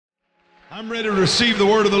I'm ready to receive the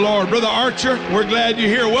word of the Lord. Brother Archer, we're glad you're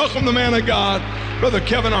here. Welcome the man of God, Brother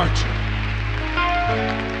Kevin Archer.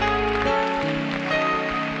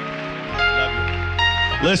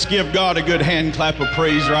 Let's give God a good hand clap of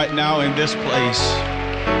praise right now in this place.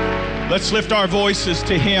 Let's lift our voices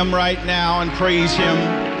to Him right now and praise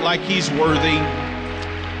Him like He's worthy.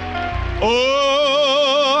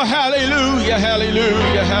 Oh, hallelujah,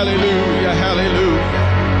 hallelujah, hallelujah, hallelujah.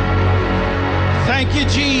 Thank you,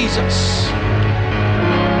 Jesus.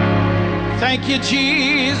 Thank you,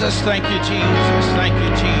 Jesus. Thank you, Jesus. Thank you,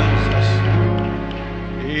 Jesus.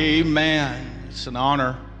 Amen. It's an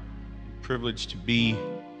honor, privilege to be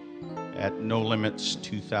at No Limits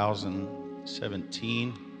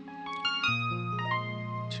 2017,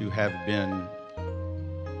 to have been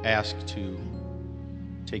asked to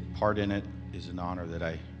take part in it is an honor that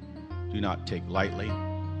I do not take lightly.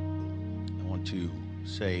 I want to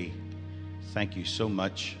say thank you so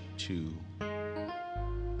much to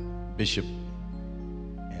Bishop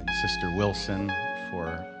and Sister Wilson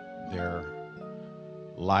for their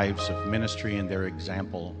lives of ministry and their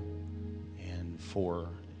example, and for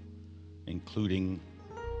including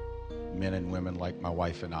men and women like my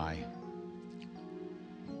wife and I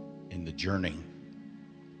in the journey.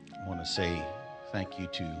 I want to say thank you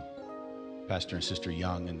to Pastor and Sister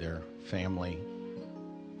Young and their family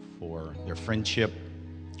for their friendship,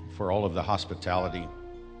 for all of the hospitality.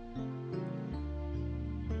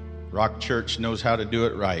 Rock Church knows how to do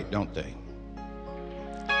it right, don't they?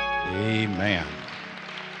 Amen.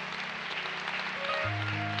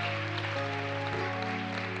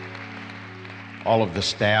 All of the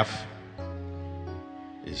staff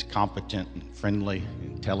is competent and friendly,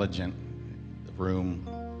 intelligent. The room,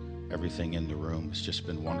 everything in the room has just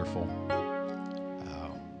been wonderful.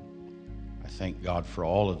 I thank God for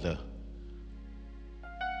all of the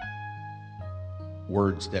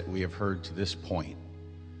words that we have heard to this point.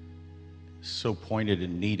 So pointed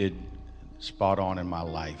and needed, spot on in my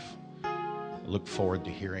life. I look forward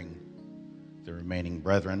to hearing the remaining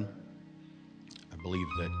brethren. I believe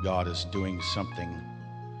that God is doing something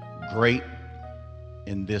great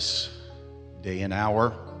in this day and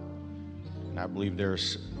hour. And I believe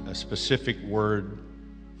there's a specific word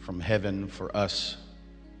from heaven for us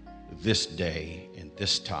this day and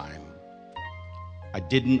this time. I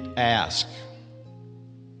didn't ask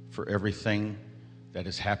for everything that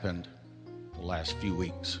has happened the last few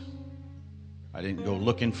weeks. I didn't go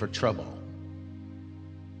looking for trouble,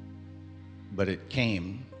 but it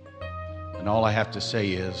came, and all I have to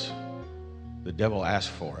say is the devil asked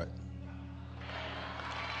for it.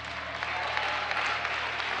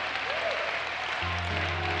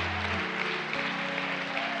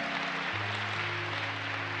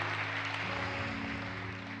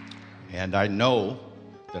 And I know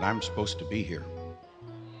that I'm supposed to be here.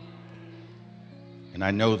 And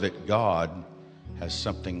I know that God has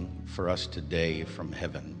something for us today from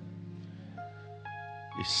heaven.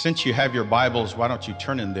 Since you have your Bibles, why don't you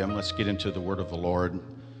turn in them? Let's get into the word of the Lord. I'm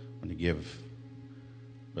going to give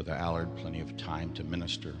Brother Allard plenty of time to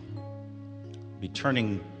minister. Be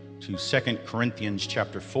turning to 2 Corinthians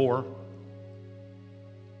chapter 4.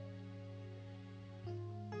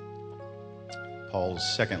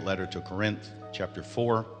 Paul's second letter to Corinth, chapter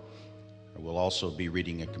 4. We'll also be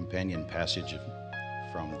reading a companion passage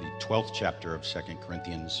from the 12th chapter of 2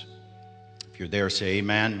 Corinthians. If you're there, say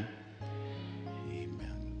amen.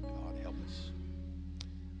 Amen. God help us.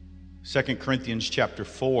 2 Corinthians chapter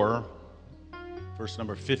 4, verse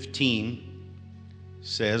number 15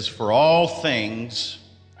 says, "For all things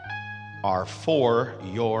are for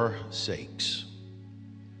your sakes,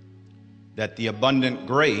 that the abundant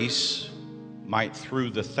grace might through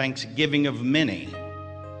the thanksgiving of many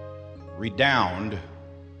redound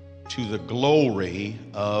to the glory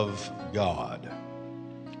of God."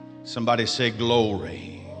 Somebody say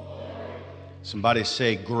glory. Somebody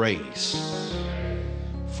say grace.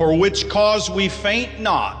 "For which cause we faint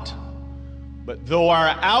not, but though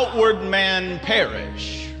our outward man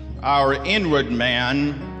perish, our inward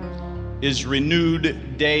man is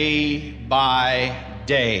renewed day by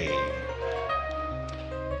day."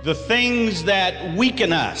 The things that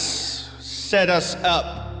weaken us set us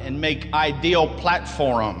up and make ideal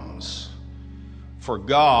platforms for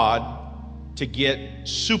God to get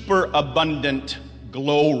superabundant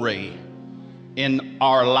glory in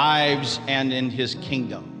our lives and in His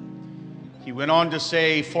kingdom. He went on to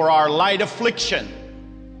say, "For our light affliction,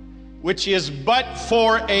 which is but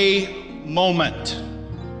for a moment,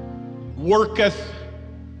 worketh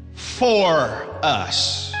for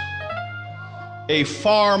us a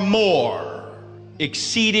far more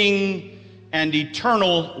exceeding and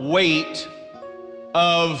eternal weight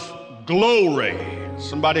of glory.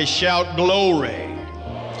 Somebody shout glory.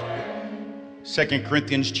 2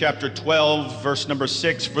 Corinthians chapter 12, verse number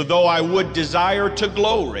 6, for though I would desire to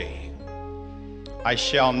glory, I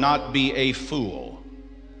shall not be a fool.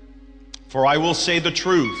 For I will say the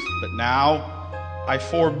truth, but now I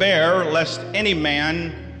forbear, lest any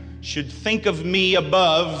man should think of me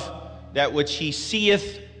above that which he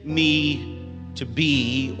seeth me to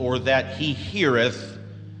be, or that he heareth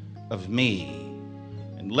of me.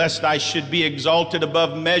 And lest I should be exalted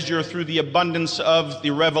above measure through the abundance of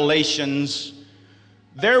the revelations,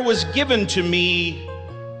 there was given to me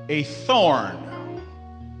a thorn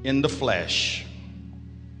in the flesh,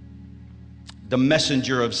 the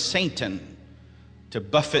messenger of Satan, to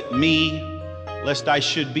buffet me, lest I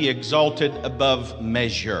should be exalted above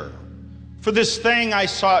measure. For this thing I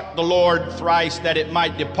sought the Lord thrice, that it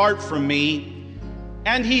might depart from me.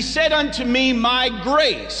 And he said unto me, my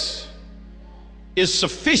grace is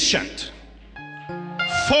sufficient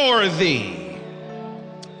for thee,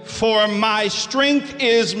 for my strength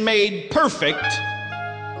is made perfect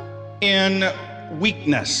in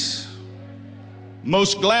weakness.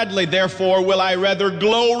 Most gladly, therefore, will I rather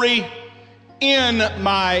glory in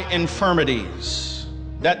my infirmities,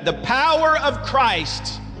 that the power of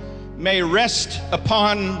Christ may rest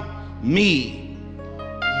upon me.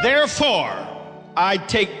 Therefore, I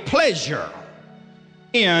take pleasure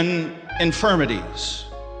in infirmities,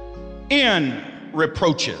 in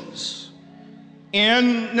reproaches,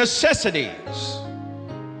 in necessities,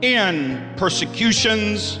 in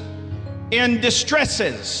persecutions, in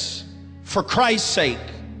distresses, for Christ's sake.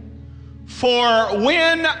 For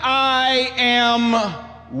when I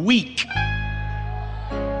am weak,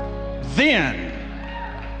 then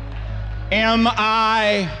am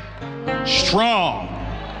I strong.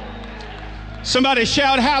 Somebody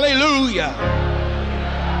shout hallelujah.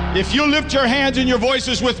 If you lift your hands and your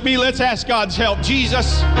voices with me, let's ask God's help.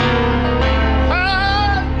 Jesus.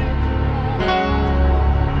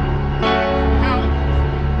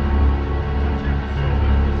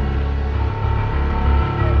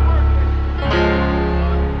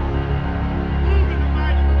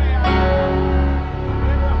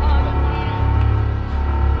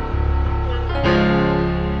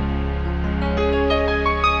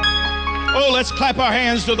 Let's clap our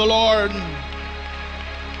hands to the Lord.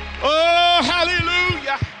 Oh,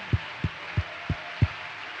 hallelujah.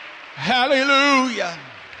 Hallelujah.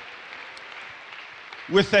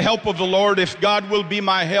 With the help of the Lord, if God will be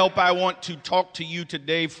my help, I want to talk to you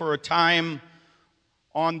today for a time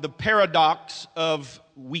on the paradox of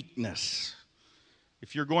weakness.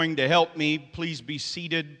 If you're going to help me, please be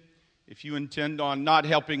seated. If you intend on not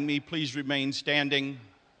helping me, please remain standing.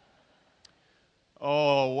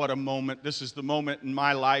 Oh, what a moment. This is the moment in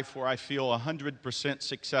my life where I feel 100%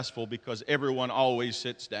 successful because everyone always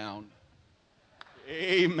sits down.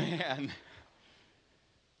 Amen.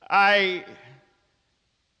 I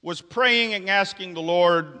was praying and asking the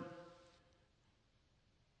Lord.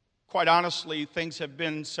 Quite honestly, things have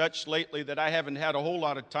been such lately that I haven't had a whole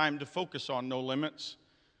lot of time to focus on No Limits.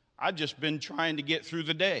 I've just been trying to get through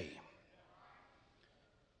the day.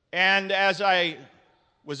 And as I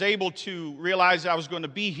was able to realize I was going to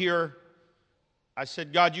be here, I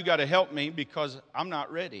said, God, you got to help me because I'm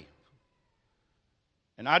not ready.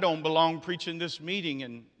 And I don't belong preaching this meeting.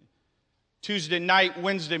 And Tuesday night,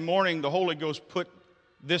 Wednesday morning, the Holy Ghost put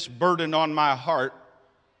this burden on my heart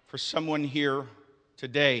for someone here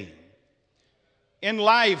today. In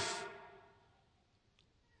life,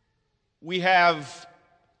 we have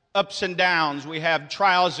ups and downs. We have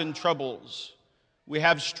trials and troubles. We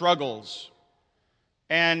have struggles.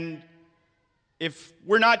 And if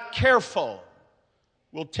we're not careful,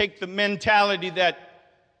 we'll take the mentality that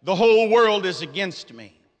the whole world is against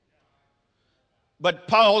me. But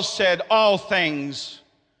Paul said, all things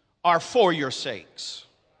are for your sakes.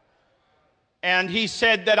 And he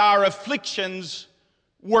said that our afflictions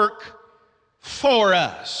work for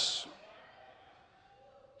us.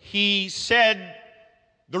 He said,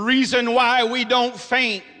 the reason why we don't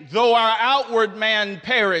faint, though our outward man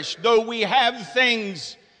perish, though we have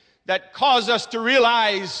things that cause us to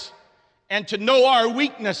realize and to know our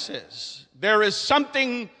weaknesses, there is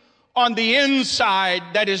something on the inside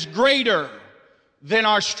that is greater than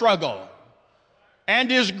our struggle and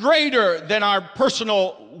is greater than our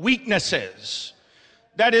personal weaknesses,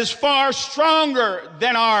 that is far stronger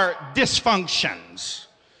than our dysfunctions.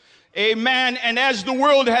 Amen. And as the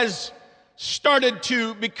world has started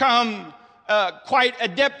to become quite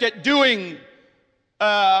adept at doing,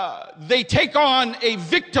 they take on a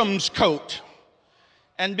victim's coat.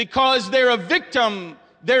 And because they're a victim,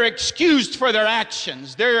 they're excused for their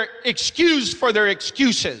actions. They're excused for their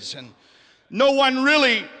excuses. And no one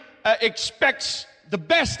really expects the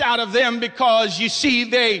best out of them because, you see,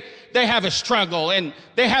 they have a struggle and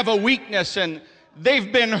they have a weakness and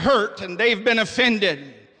they've been hurt and they've been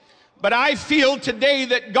offended. But I feel today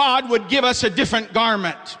that God would give us a different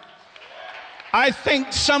garment. I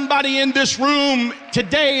think somebody in this room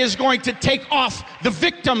today is going to take off the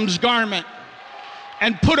victim's garment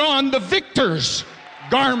and put on the victor's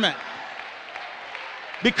garment.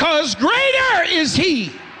 Because greater is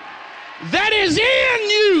he that is in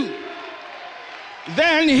you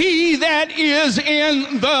than he that is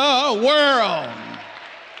in the world.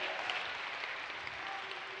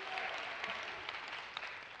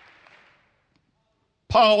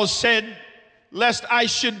 Paul said, lest I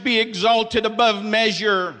should be exalted above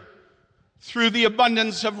measure through the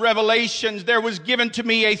abundance of revelations, there was given to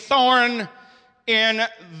me a thorn in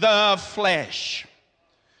the flesh.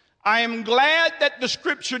 I am glad that the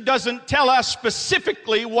scripture doesn't tell us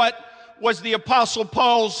specifically what was the Apostle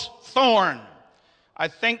Paul's thorn. I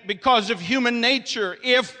think because of human nature,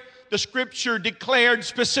 if the scripture declared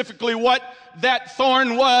specifically what that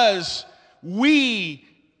thorn was, we,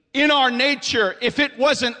 in our nature, if it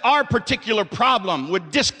wasn't our particular problem,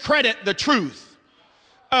 would discredit the truth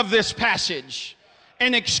of this passage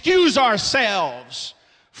and excuse ourselves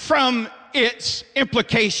from its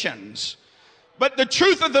implications. But the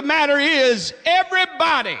truth of the matter is,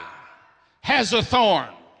 everybody has a thorn.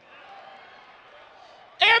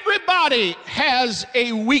 Everybody has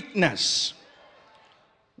a weakness.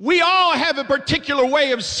 We all have a particular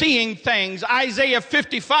way of seeing things. Isaiah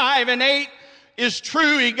 55:8 is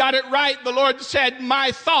true. He got it right. The Lord said,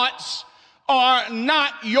 my thoughts are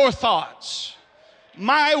not your thoughts.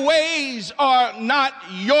 My ways are not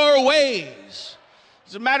your ways.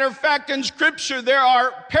 As a matter of fact, in Scripture, there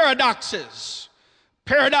are paradoxes.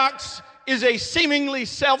 Paradox is a seemingly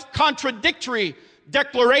self-contradictory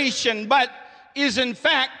declaration, but is in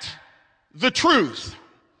fact the truth.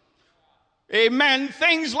 Amen.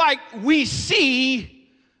 Things like we see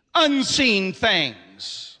unseen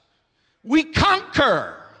things. We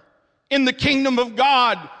conquer in the kingdom of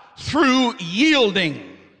God through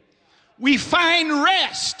yielding. We find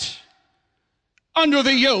rest under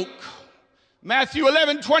the yoke. Matthew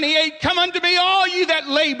 11:28, come unto me all ye that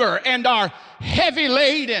labor and are heavy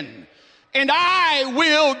laden, and I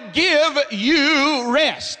will give you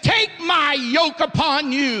rest. Take my yoke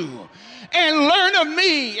upon you and learn of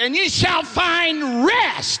me, and ye shall find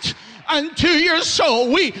rest unto your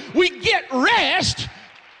soul. We get rest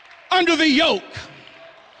under the yoke.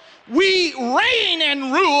 We reign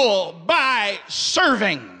and rule by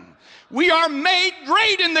serving. We are made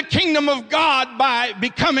great in the kingdom of God by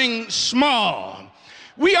becoming small.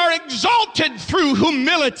 We are exalted through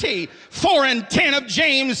humility. 4:10 of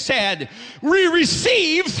James said, we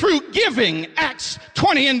receive through giving, Acts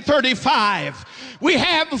 20:35. We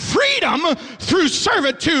have freedom through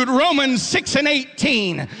servitude, Romans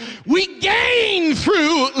 6:18. We gain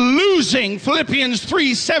through losing, Philippians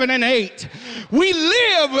 3:7-8. We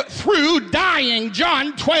live through dying,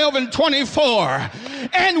 John 12:24.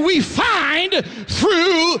 And we find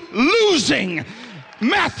through losing,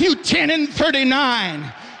 Matthew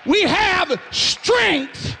 10:39. We have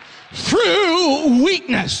strength through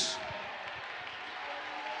weakness.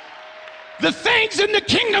 The things in the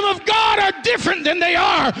kingdom of God are different than they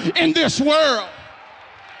are in this world.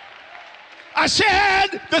 I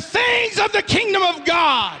said the things of the kingdom of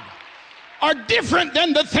God are different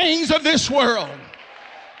than the things of this world.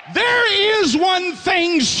 There is one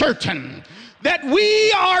thing certain, that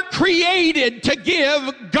we are created to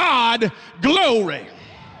give God glory.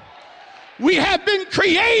 We have been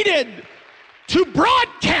created to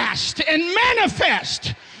broadcast and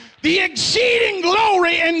manifest the exceeding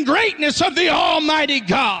glory and greatness of the Almighty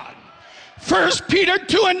God. 1 Peter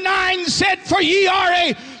 2:9 said, for ye are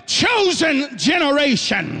a chosen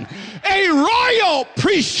generation, a royal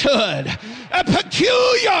priesthood, a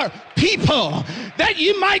peculiar people, that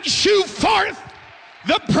ye might shew forth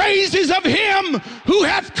the praises of him who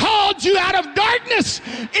hath called you out of darkness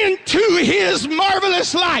into his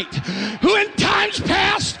marvelous light, who in times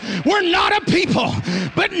past were not a people,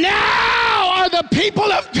 but now are the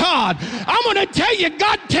people of God. I'm going to tell you,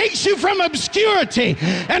 God takes you from obscurity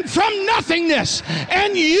and from nothingness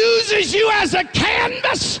and uses you as a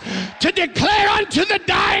canvas to declare unto the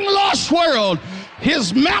dying lost world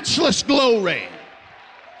his matchless glory.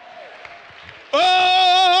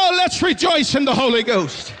 Oh, let's rejoice in the Holy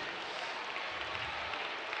Ghost.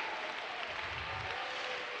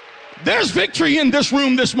 There's victory in this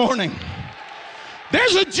room this morning.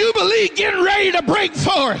 There's a jubilee getting ready to break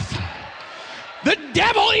forth. The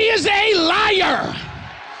devil is a liar.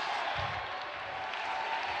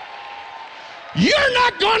 You're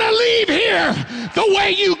not going to leave here the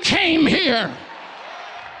way you came here.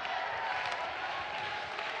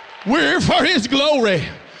 We're here for his glory.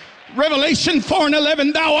 Revelation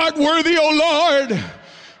 4:11, thou art worthy, O Lord,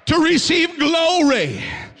 to receive glory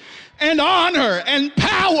and honor and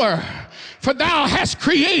power. For thou hast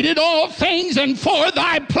created all things, and for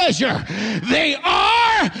thy pleasure they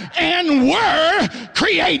are and were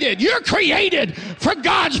created. You're created for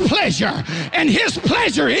God's pleasure, and his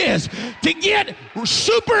pleasure is to get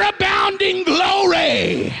superabounding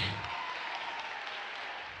glory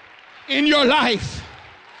in your life.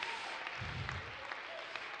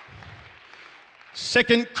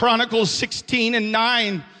 2 Chronicles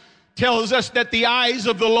 16:9 tells us that the eyes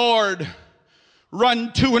of the Lord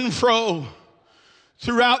run to and fro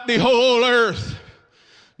throughout the whole earth,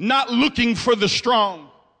 not looking for the strong,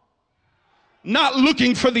 not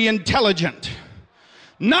looking for the intelligent,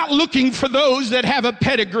 not looking for those that have a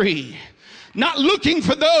pedigree, not looking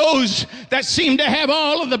for those that seem to have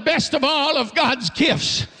all of the best of all of God's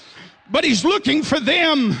gifts, but he's looking for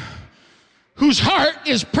them whose heart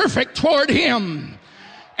is perfect toward him,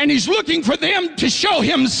 and he's looking for them to show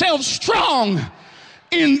himself strong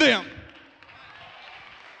in them.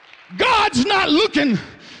 God's not looking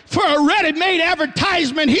for a ready-made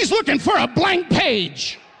advertisement. He's looking for a blank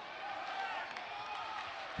page.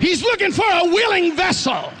 He's looking for a willing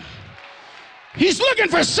vessel. He's looking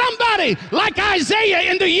for somebody like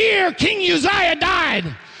Isaiah in the year King Uzziah died.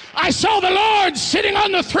 I saw the Lord sitting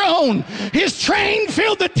on the throne. His train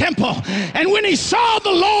filled the temple. And when he saw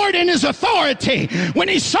the Lord in his authority, when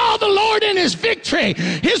he saw the Lord in his victory,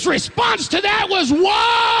 his response to that was,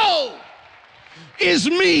 woe is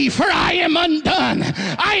me, for I am undone.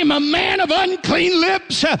 I am a man of unclean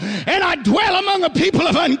lips, and I dwell among a people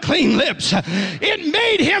of unclean lips. It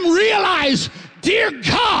made him realize, dear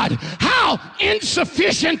God, how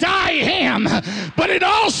insufficient I am. But it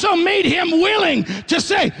also made him willing to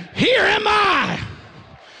say, here am I.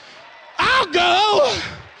 I'll go.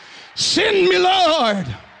 Send me, Lord.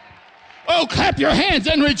 Oh, clap your hands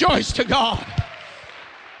and rejoice to God.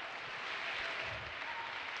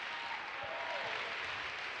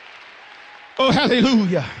 Oh,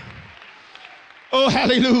 hallelujah. Oh,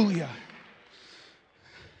 hallelujah.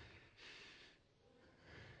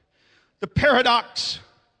 The paradox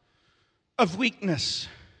of weakness.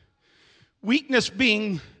 Weakness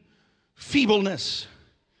being feebleness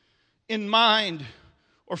in mind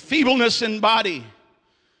or feebleness in body,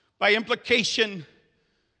 by implication,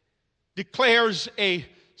 declares a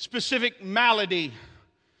specific malady,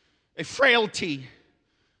 a frailty,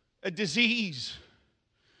 a disease,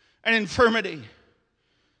 an infirmity,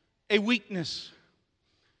 a weakness.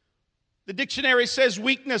 The dictionary says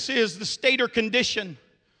weakness is the state or condition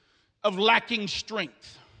of lacking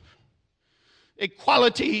strength, a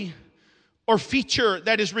quality or feature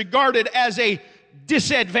that is regarded as a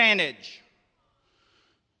disadvantage.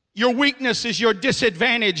 Your weakness is your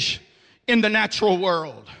disadvantage in the natural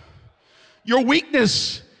world. Your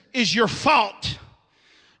weakness is your fault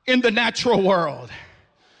in the natural world.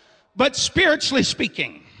 But spiritually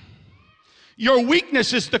speaking, your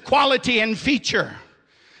weakness is the quality and feature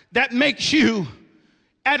that makes you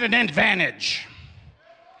at an advantage.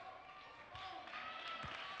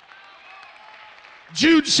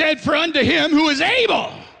 Jude said, for unto him who is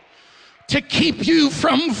able to keep you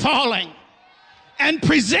from falling and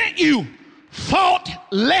present you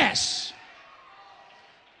faultless.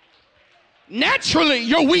 Naturally,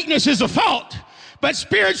 your weakness is a fault, but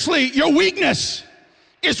spiritually, your weakness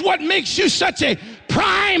is what makes you such a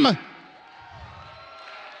prime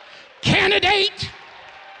candidate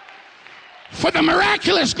for the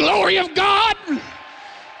miraculous glory of God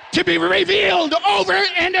to be revealed over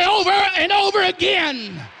and over and over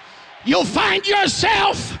again. You'll find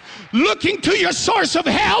yourself looking to your source of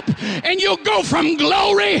help, and you'll go from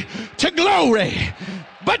glory to glory.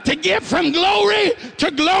 But to get from glory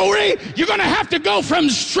to glory, you're going to have to go from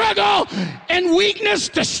struggle and weakness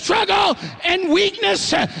to struggle and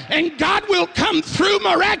weakness, and God will come through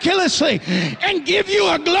miraculously and give you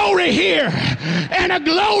a glory here and a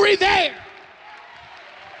glory there.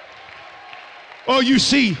 Oh, you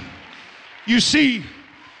see,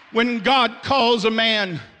 when God calls a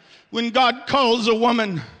man, when God calls a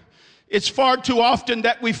woman, it's far too often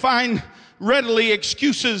that we find readily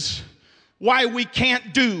excuses why we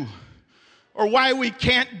can't do, or why we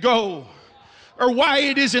can't go, or why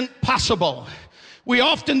it isn't possible. We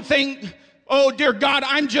often think, oh, dear God,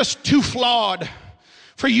 I'm just too flawed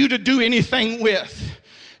for you to do anything with.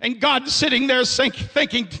 And God's sitting there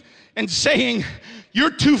thinking and saying,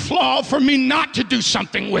 You're too flawed for me not to do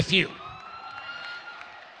something with you.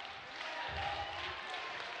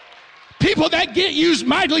 People that get used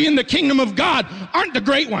mightily in the kingdom of God aren't the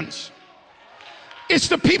great ones. It's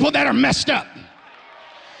the people that are messed up.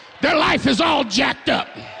 Their life is all jacked up.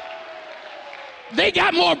 They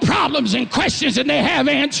got more problems and questions than they have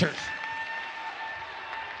answers.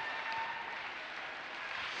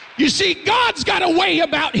 You see, God's got a way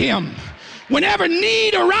about him. Whenever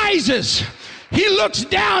need arises, he looks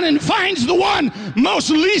down and finds the one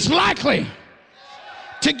most least likely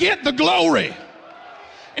to get the glory.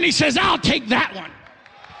 And he says, I'll take that one.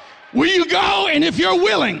 Will you go? And if you're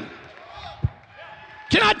willing,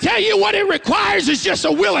 can I tell you what it requires is just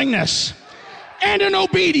a willingness and an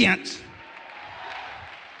obedience.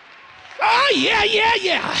 Oh,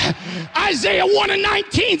 yeah. Isaiah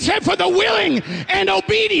 1:19 said, for the willing and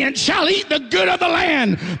obedient shall eat the good of the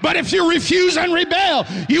land. But if you refuse and rebel,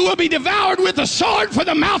 you will be devoured with the sword, for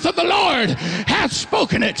the mouth of the Lord hath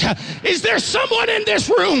spoken it. Is there someone in this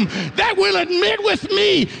room that will admit with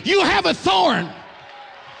me you have a thorn?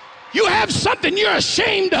 You have something you're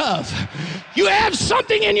ashamed of. You have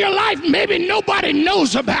something in your life maybe nobody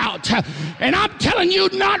knows about. And I'm telling you,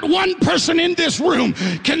 not one person in this room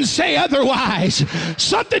can say otherwise.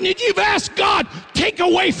 Something that you've asked God, take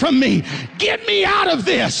away from me. Get me out of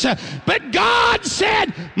this. But God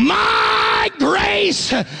said, my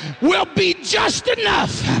grace will be just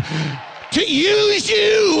enough to use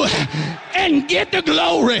you and get the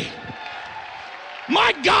glory.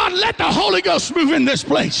 My God, let the Holy Ghost move in this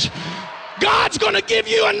place. God's going to give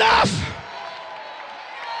you enough.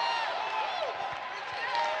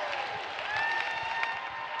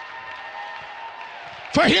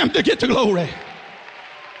 For him to get the glory.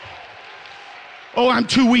 Oh, I'm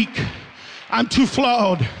too weak. I'm too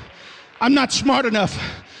flawed. I'm not smart enough.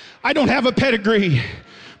 I don't have a pedigree.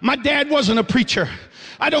 My dad wasn't a preacher.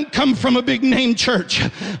 I don't come from a big name church.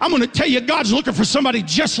 I'm going to tell you, God's looking for somebody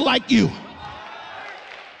just like you.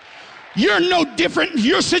 You're no different.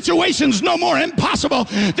 Your situation's no more impossible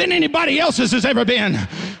than anybody else's has ever been.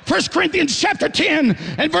 1 Corinthians chapter 10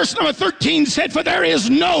 and verse number 13 said, for there is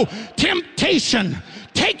no temptation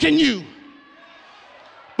taken you,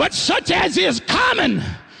 but such as is common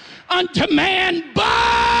unto man,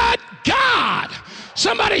 but God.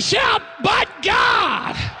 Somebody shout, but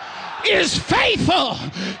God is faithful,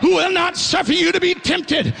 who will not suffer you to be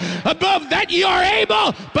tempted above that you are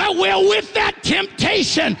able, but will with that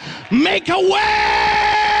temptation make a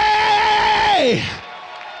way.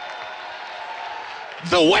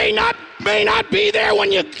 The way may not be there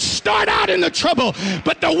when you start out in the trouble,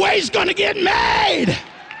 but the way's going to get made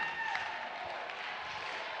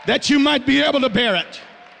that you might be able to bear it.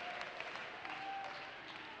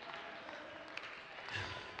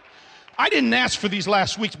 I didn't ask for these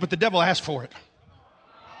last weeks, but the devil asked for it.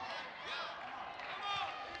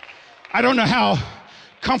 I don't know how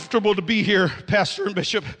comfortable to be here, Pastor and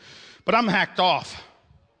Bishop, but I'm hacked off.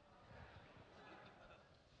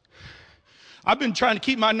 I've been trying to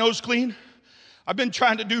keep my nose clean. I've been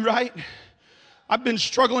trying to do right. I've been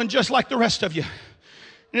struggling just like the rest of you.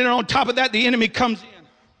 And then on top of that, the enemy comes in,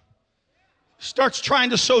 starts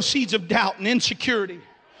trying to sow seeds of doubt and insecurity.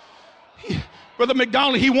 Brother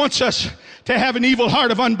McDonald, he wants us to have an evil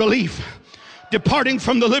heart of unbelief, departing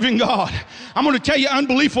from the living God. I'm going to tell you,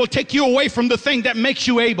 unbelief will take you away from the thing that makes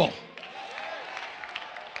you able.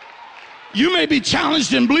 You may be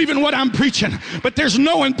challenged in believing what I'm preaching, but there's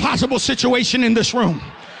no impossible situation in this room.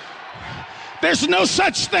 There's no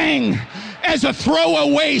such thing as a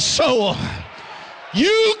throwaway soul.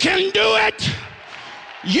 You can do it.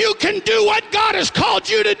 You can do what God has called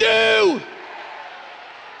you to do.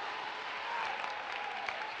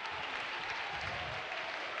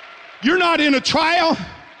 You're not in a trial.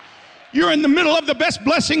 You're in the middle of the best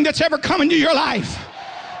blessing that's ever come into your life.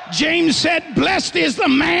 James said, blessed is the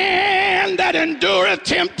man that endureth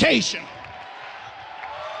temptation.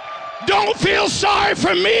 Don't feel sorry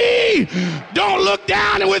for me. Don't look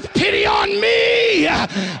down with pity on me.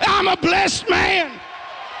 I'm a blessed man.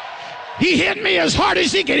 He hit me as hard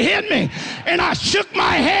as he could hit me. And I shook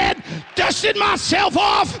my head, dusted myself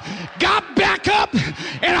off, got back up,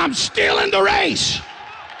 and I'm still in the race.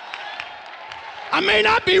 I may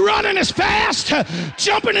not be running as fast,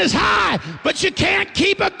 jumping as high, but you can't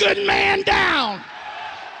keep a good man down.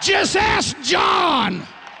 Just ask John.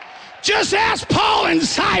 Just ask Paul and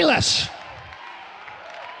Silas.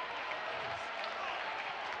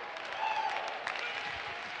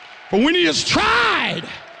 But when he is tried,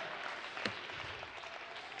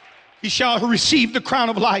 he shall receive the crown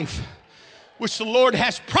of life, which the Lord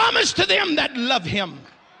has promised to them that love him.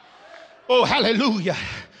 Oh, hallelujah.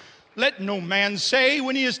 let no man say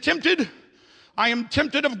when he is tempted, I am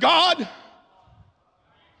tempted of God.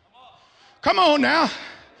 Come on now.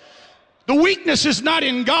 The weakness is not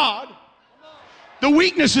in God. The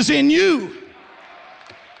weakness is in you.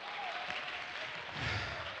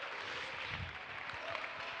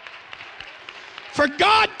 For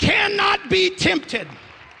God cannot be tempted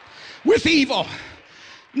with evil,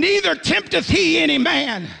 neither tempteth he any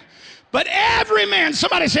man. But every man,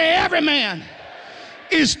 somebody say every man,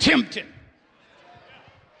 is tempted.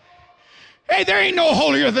 Hey, there ain't no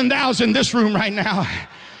holier than thous in this room right now.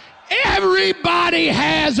 Everybody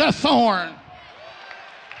has a thorn.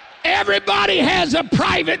 Everybody has a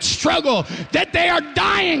private struggle that they are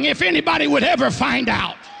dying if anybody would ever find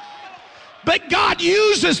out. But God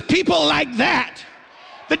uses people like that.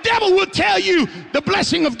 The devil will tell you the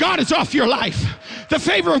blessing of God is off your life. The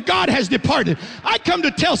favor of God has departed. I come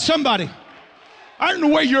to tell somebody, I don't know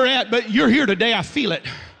where you're at, but you're here today. I feel it.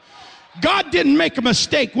 God didn't make a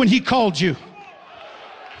mistake when he called you.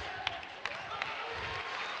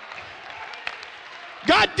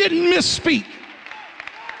 God didn't misspeak.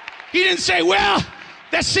 He didn't say, well,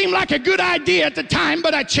 that seemed like a good idea at the time,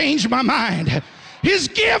 but I changed my mind. His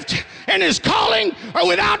gift and his calling are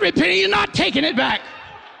without repenting. You're not taking it back.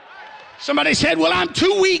 Somebody said, well, I'm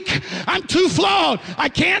too weak. I'm too flawed. I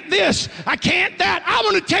can't this. I can't that. I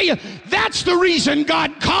want to tell you, that's the reason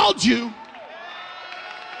God called you.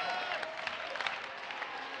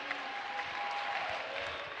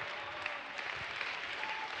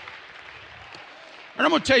 And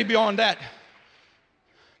I'm going to tell you beyond that,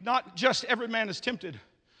 not just every man is tempted,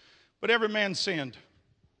 but every man sinned.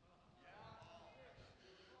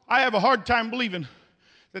 I have a hard time believing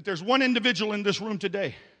that there's one individual in this room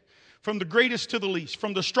today, from the greatest to the least,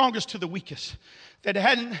 from the strongest to the weakest, that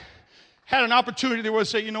hadn't had an opportunity to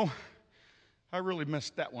say, you know, I really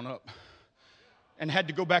messed that one up, and had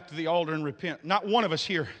to go back to the altar and repent. Not one of us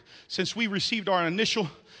here, since we received our initial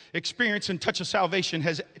experience and touch of salvation,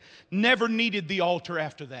 has never needed the altar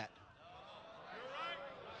after that.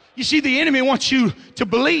 You see, the enemy wants you to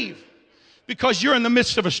believe because you're in the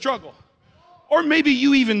midst of a struggle, or maybe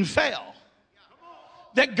you even fail,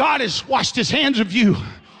 that God has washed his hands of you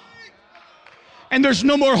and there's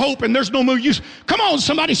no more hope and there's no more use. Come on,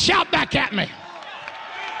 somebody shout back at me.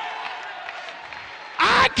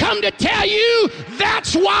 I come to tell you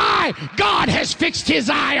that's why God has fixed his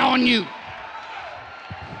eye on you.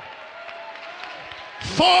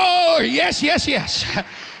 For, yes.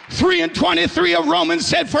 3:23 of Romans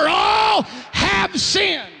said, for all have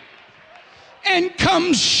sinned and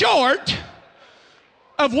come short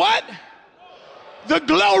of what? The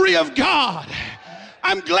glory of God.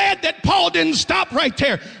 I'm glad that Paul didn't stop right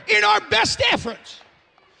there. In our best efforts,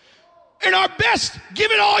 in our best,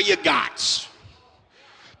 give it all you got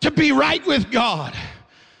to be right with God.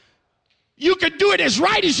 You could do it as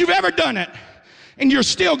right as you've ever done it, and you're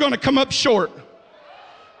still going to come up short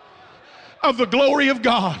of the glory of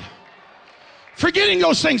God. Forgetting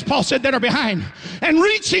those things, Paul said, that are behind, and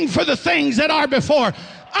reaching for the things that are before.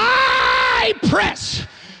 I press.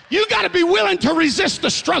 You got to be willing to resist the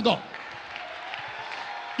struggle.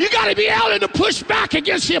 You got to be able to push back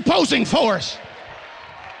against the opposing force.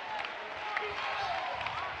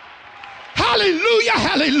 Hallelujah,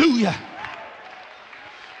 hallelujah.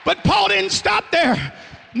 But Paul didn't stop there.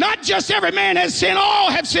 Not just every man has sinned, all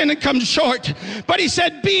have sinned and come short. But he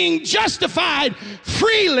said, being justified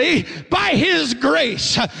freely by his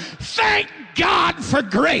grace. Thank God for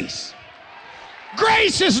grace.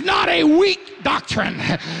 Grace is not a weak doctrine.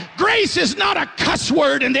 Grace is not a cuss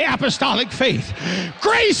word in the apostolic faith.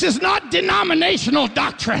 Grace is not denominational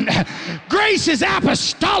doctrine. Grace is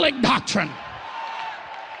apostolic doctrine.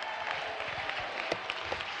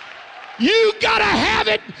 You gotta have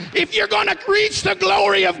it if you're gonna reach the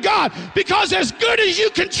glory of God, because as good as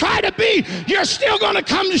you can try to be, you're still gonna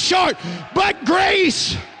come short. But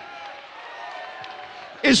grace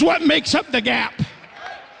is what makes up the gap.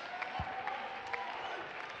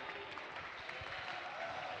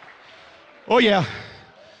 Oh yeah.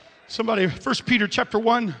 Somebody, 1 Peter chapter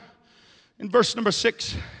 1 in verse number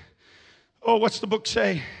 6. Oh, what's the book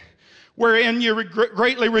say? Wherein you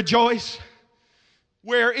greatly rejoice.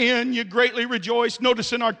 Wherein you greatly rejoice.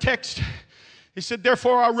 Notice in our text, he said,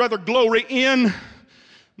 therefore I rather glory in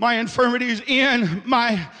my infirmities, in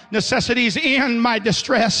my necessities, in my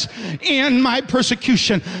distress, in my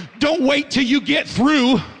persecution. Don't wait till you get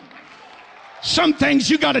through. Some things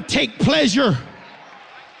you got to take pleasure.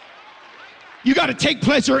 You got to take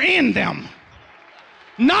pleasure in them.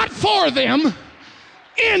 Not for them,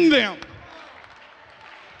 in them.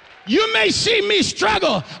 You may see me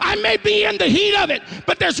struggle. I may be in the heat of it,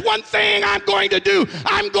 but there's one thing I'm going to do.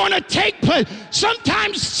 I'm going to take pleasure.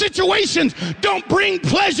 Sometimes situations don't bring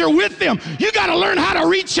pleasure with them. You got to learn how to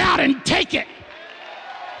reach out and take it.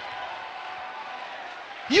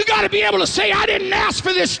 You got to be able to say, I didn't ask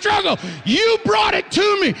for this struggle. You brought it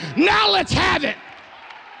to me. Now let's have it.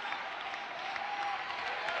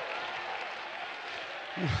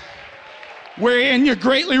 Wherein you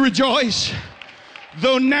greatly rejoice,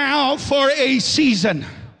 though now for a season,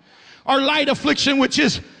 our light affliction, which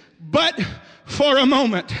is but for a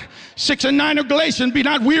moment. 6 and 9 of Galatians, be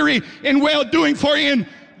not weary in well-doing, for in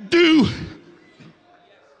due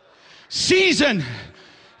season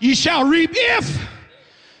ye shall reap if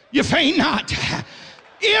you faint not.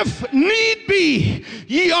 If need be,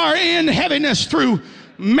 ye are in heaviness through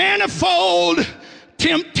manifold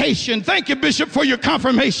temptation. Thank you, Bishop, for your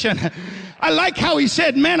confirmation. I like how he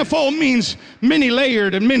said manifold means many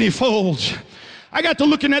layered and many folds. I got to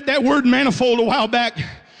looking at that word manifold a while back,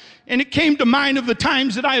 and it came to mind of the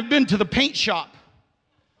times that I have been to the paint shop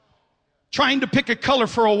trying to pick a color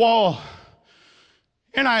for a wall.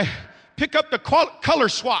 And I pick up the color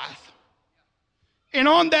swath. And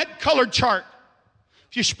on that color chart,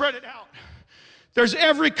 if you spread it out, there's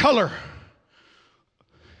every color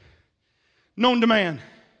known to man.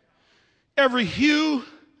 Every hue,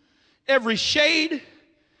 every shade,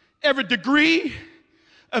 every degree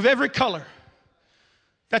of every color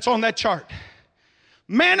that's on that chart.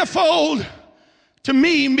 Manifold to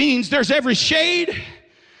me means there's every shade,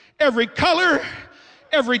 every color,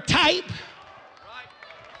 every type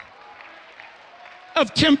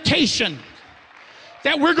of temptation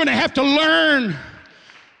that we're going to have to learn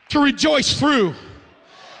to rejoice through.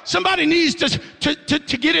 Somebody needs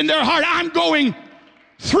to get in their heart, I'm going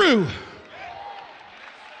through.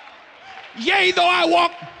 Yea, though I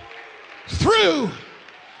walk through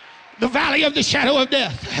the valley of the shadow of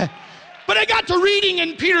death. But I got to reading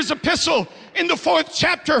in Peter's epistle in the 4th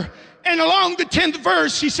chapter, and along the 10th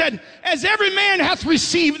verse, he said, as every man hath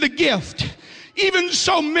received the gift, even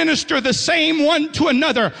so minister the same one to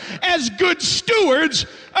another as good stewards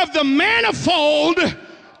of the manifold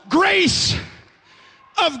grace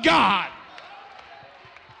of God.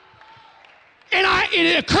 And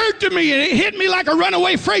it occurred to me, and it hit me like a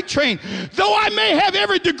runaway freight train. Though I may have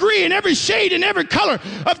every degree and every shade and every color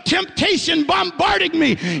of temptation bombarding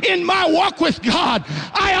me in my walk with God,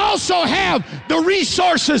 I also have the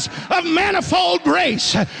resources of manifold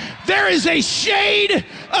grace. There is a shade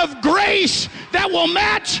of grace that will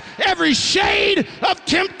match every shade of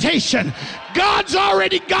temptation. God's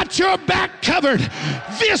already got your back covered.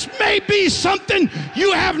 This may be something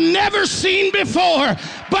you have never seen before,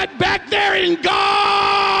 but back there in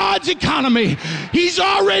God's economy, He's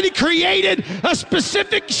already created a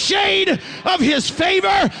specific shade of His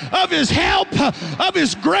favor, of His help, of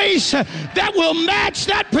His grace that will match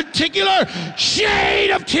that particular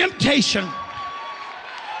shade of temptation.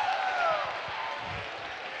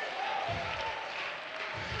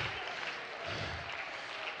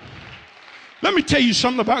 Let me tell you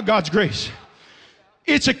something about God's grace.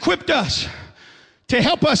 It's equipped us to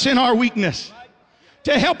help us in our weakness,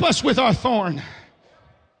 to help us with our thorn.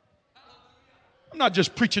 I'm not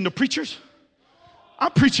just preaching to preachers.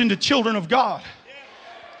 I'm preaching to children of God.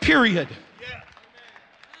 Period.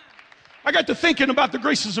 I got to thinking about the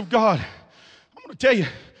graces of God. I'm going to tell you,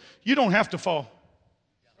 you don't have to fall.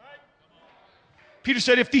 Peter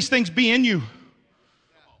said, if these things be in you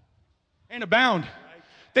and abound,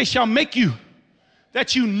 they shall make you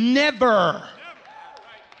that you never.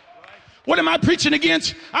 What am I preaching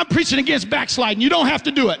against? I'm preaching against backsliding. You don't have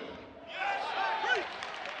to do it.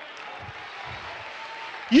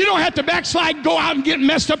 You don't have to backslide, go out and get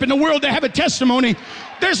messed up in the world to have a testimony.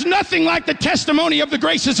 There's nothing like the testimony of the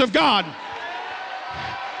graces of God.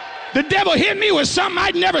 The devil hit me with something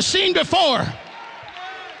I'd never seen before.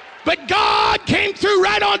 But God came through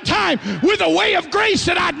right on time with a way of grace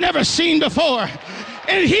that I'd never seen before.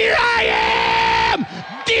 And here I am.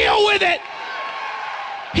 Deal with it.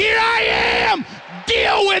 Here I am.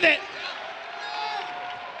 Deal with it.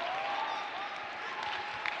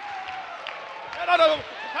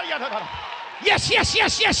 Yes, yes,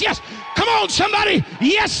 yes, yes, yes. Come on, somebody.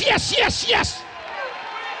 Yes, yes, yes, yes.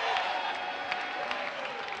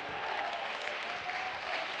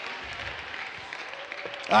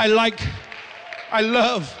 I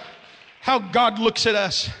love how God looks at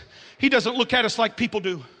us. He doesn't look at us like people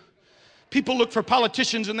do. People look for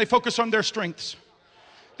politicians and they focus on their strengths.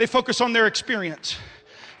 They focus on their experience.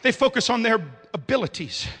 They focus on their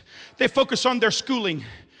abilities. They focus on their schooling,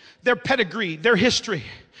 their pedigree, their history,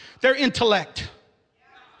 their intellect.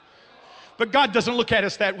 But God doesn't look at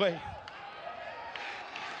us that way.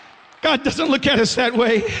 God doesn't look at us that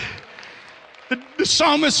way. The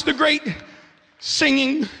psalmist, the great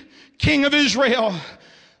singing king of Israel,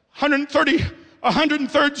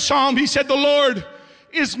 103rd Psalm, he said, the Lord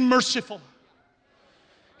is merciful.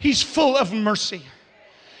 He's full of mercy.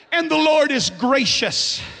 And the Lord is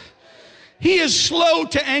gracious. He is slow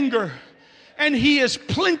to anger, and he is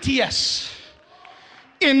plenteous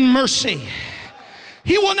in mercy.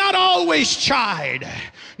 He will not always chide,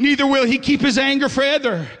 neither will he keep his anger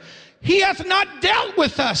forever. He hath not dealt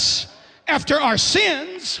with us after our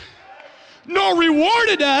sins, nor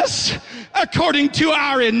rewarded us according to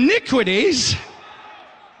our iniquities.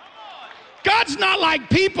 God's not like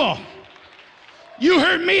people. You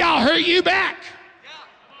hurt me, I'll hurt you back.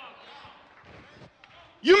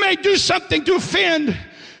 You may do something to offend,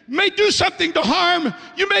 may do something to harm,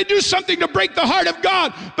 you may do something to break the heart of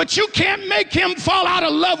God, but you can't make him fall out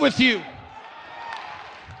of love with you.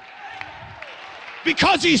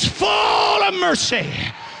 Because he's full of mercy.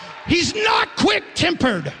 He's not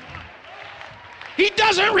quick-tempered. He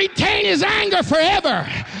doesn't retain his anger forever.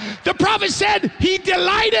 The prophet said, he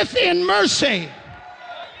delighteth in mercy.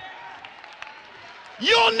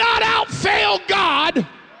 You'll not outfail God.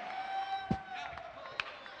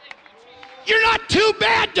 You're not too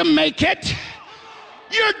bad to make it.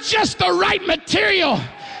 You're just the right material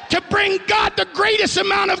to bring God the greatest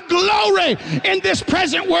amount of glory in this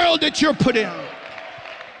present world that you're put in.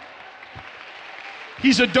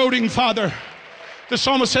 He's a doting father. The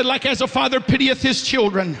psalmist said, like as a father pitieth his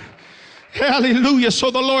children. Hallelujah. So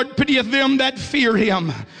the Lord pitieth them that fear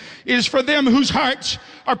him. It is for them whose hearts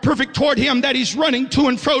are perfect toward him that he's running to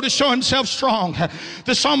and fro to show himself strong.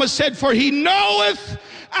 The psalmist said, for he knoweth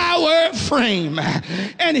our frame,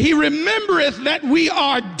 and he remembereth that we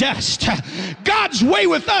are dust. God's way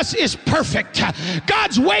with us is perfect.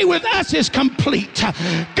 God's way with us is complete.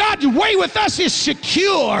 God's way with us is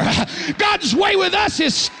secure. God's way with us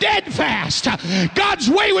is steadfast. God's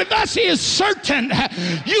way with us is certain.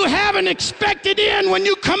 You have an expected end when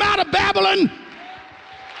you come out of Babylon.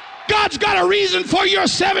 God's got a reason for your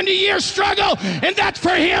 70-year struggle, and that's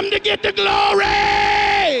for him to get the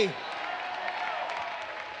glory.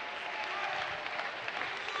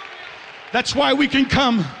 That's why we can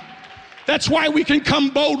come. That's why we can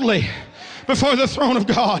come boldly before the throne of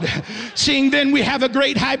God. Seeing then we have a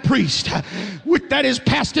great high priest that is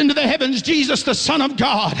passed into the heavens, Jesus the Son of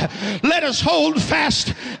God. Let us hold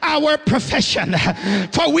fast our profession.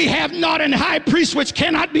 For we have not an high priest which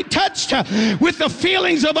cannot be touched with the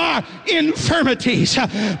feelings of our infirmities,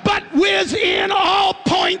 but within all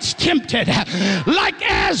points tempted, like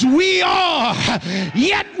as we are,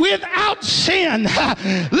 yet without sin.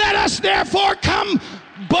 Let us therefore come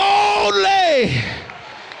boldly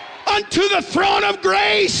unto the throne of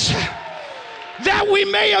grace, that we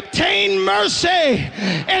may obtain mercy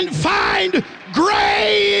and find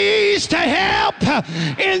grace to help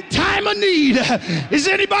in time of need. Is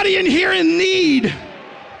anybody in here in need?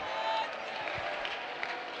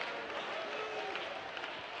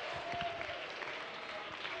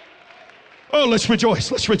 Oh, let's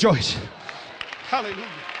rejoice. Let's rejoice. Hallelujah.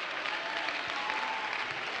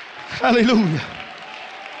 Hallelujah.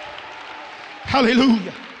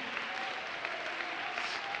 Hallelujah.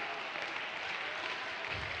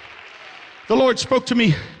 The Lord spoke to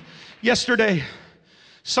me yesterday,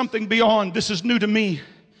 something beyond. This is new to me,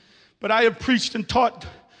 but I have preached and taught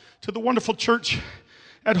to the wonderful church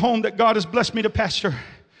at home that God has blessed me to pastor.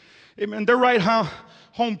 Amen. They're right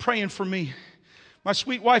home praying for me. My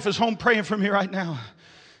sweet wife is home praying for me right now.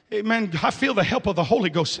 Amen. I feel the help of the Holy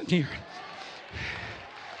Ghost in here.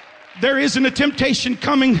 There isn't a temptation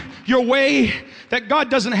coming your way that God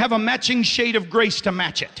doesn't have a matching shade of grace to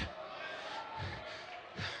match it.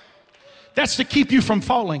 That's to keep you from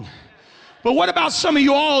falling. But what about some of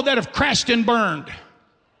you all that have crashed and burned?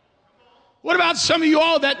 What about some of you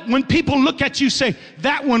all that when people look at you say,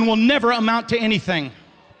 that one will never amount to anything?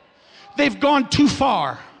 They've gone too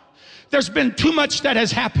far. There's been too much that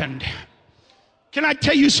has happened. Can I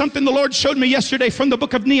tell you something the Lord showed me yesterday from the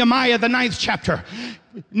book of Nehemiah, the 9th chapter?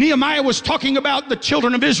 Nehemiah was talking about the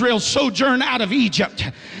children of Israel's sojourn out of Egypt.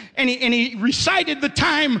 And he recited the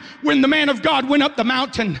time when the man of God went up the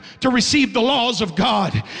mountain to receive the laws of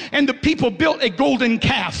God. And the people built a golden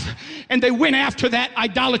calf. And they went after that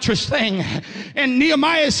idolatrous thing. And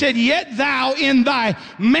Nehemiah said, yet thou in thy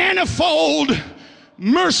manifold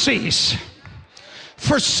mercies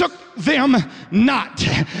forsook them not.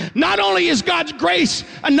 Not only is God's grace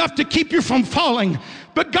enough to keep you from falling,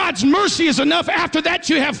 but God's mercy is enough after that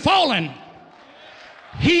you have fallen.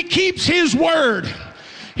 He keeps his word.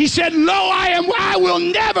 He said, lo, I will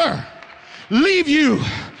never leave you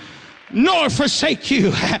nor forsake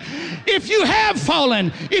you. If you have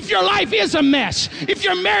fallen, if your life is a mess, if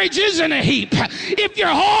your marriage is in a heap, if your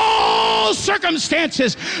whole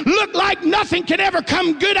circumstances look like nothing can ever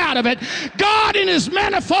come good out of it, God in his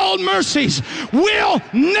manifold mercies will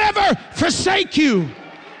never forsake you.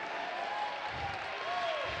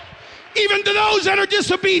 Even to those that are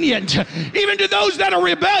disobedient, even to those that are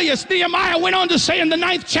rebellious, Nehemiah went on to say in the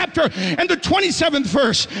 9th chapter and the 27th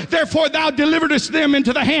verse, therefore thou deliveredest them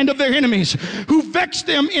into the hand of their enemies, who vexed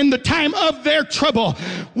them in the time of their trouble.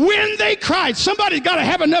 When they cried, somebody's got to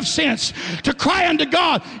have enough sense to cry unto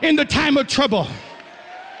God in the time of trouble.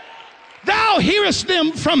 Thou hearest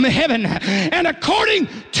them from heaven, and according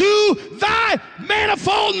to thy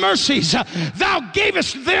manifold mercies, thou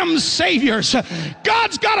gavest them saviors.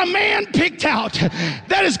 God's got a man picked out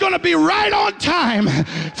that is going to be right on time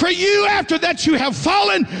for you after that you have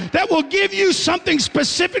fallen, that will give you something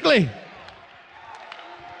specifically.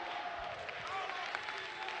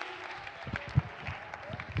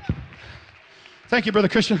 Thank you, Brother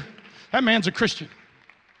Christian. That man's a Christian.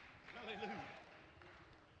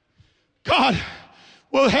 God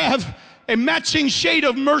will have a matching shade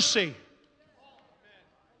of mercy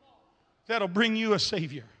that'll bring you a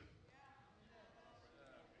Savior.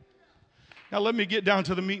 Now let me get down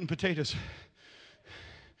to the meat and potatoes.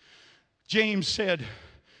 James said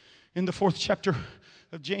in the 4th chapter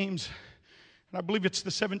of James, and I believe it's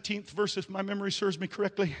the 17th verse if my memory serves me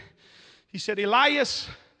correctly, he said, Elias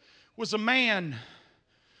was a man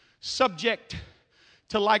subject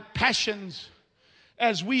to like passions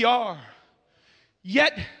as we are,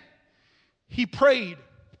 yet he prayed.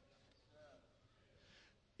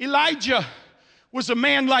 Elijah was a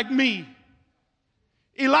man like me.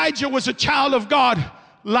 Elijah was a child of God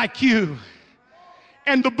like you.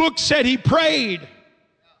 And the book said he prayed,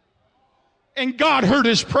 and God heard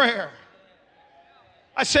his prayer.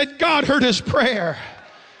 I said, God heard his prayer.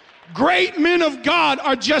 Great men of God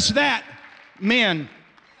are just that, men.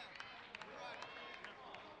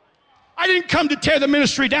 I didn't come to tear the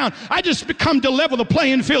ministry down. I just come to level the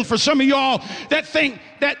playing field for some of y'all that think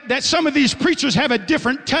that some of these preachers have a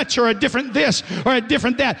different touch or a different this or a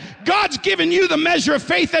different that. God's given you the measure of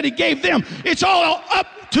faith that he gave them. It's all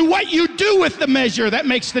up to what you do with the measure that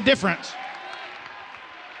makes the difference.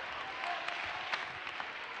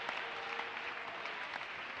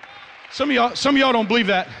 Some of y'all don't believe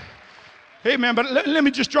that. Hey, man, but let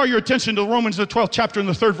me just draw your attention to Romans, the 12th chapter and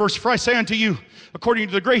the 3rd verse. For I say unto you, according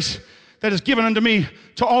to the grace that is given unto me,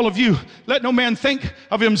 to all of you, let no man think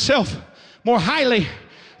of himself more highly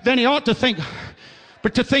than he ought to think,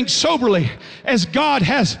 but to think soberly, as God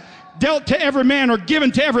has dealt to every man or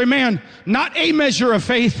given to every man, not a measure of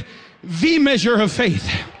faith, the measure of faith.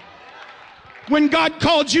 When God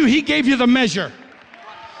called you, he gave you the measure.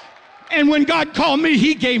 And when God called me,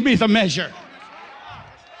 he gave me the measure.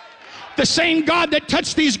 The same God that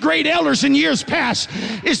touched these great elders in years past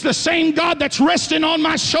is the same God that's resting on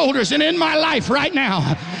my shoulders and in my life right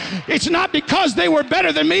now. It's not because they were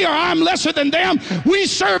better than me or I'm lesser than them. We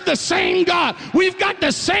serve the same God. We've got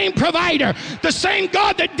the same provider. The same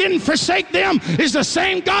God that didn't forsake them is the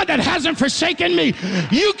same God that hasn't forsaken me.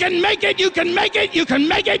 You can make it, you can make it, you can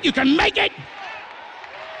make it, you can make it.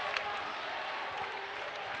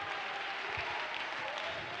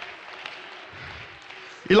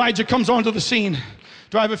 Elijah comes onto the scene.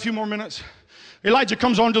 Do I have a few more minutes? Elijah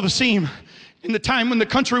comes onto the scene in the time when the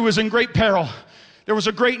country was in great peril. There was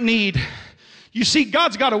a great need. You see,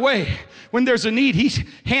 God's got a way. When there's a need, he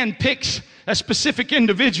handpicks a specific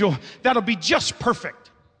individual that'll be just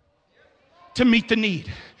perfect to meet the need.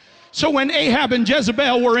 So when Ahab and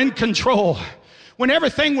Jezebel were in control, when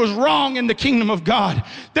everything was wrong in the kingdom of God,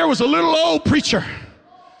 there was a little old preacher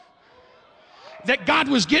that God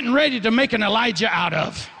was getting ready to make an Elijah out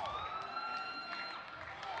of.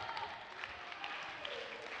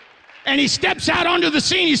 And he steps out onto the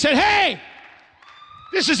scene. He said, hey,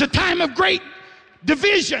 this is a time of great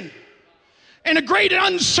division and a great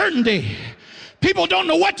uncertainty. People don't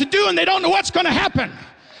know what to do and they don't know what's going to happen.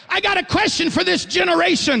 I got a question for this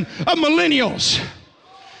generation of millennials.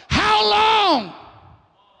 How long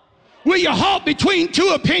will you halt between two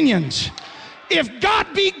opinions? If God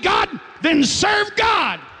be God, then serve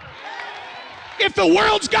God. If the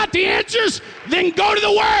world's got the answers, then go to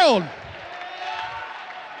the world.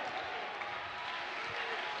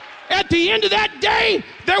 At the end of that day,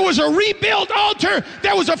 there was a rebuilt altar,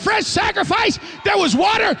 there was a fresh sacrifice, there was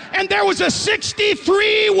water, and there was a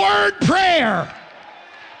 63-word prayer.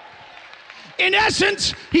 In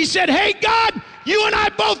essence, he said, hey, God, you and I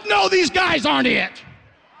both know these guys aren't it.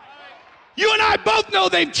 You and I both know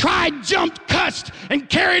they've tried, jumped, cussed, and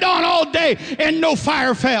carried on all day, and no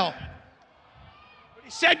fire fell. But he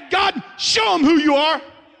said, God, show them who you are.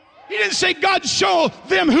 He didn't say, God, show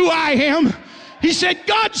them who I am. He said,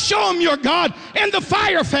 God, show them your God, and the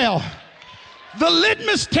fire fell. The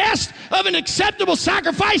litmus test of an acceptable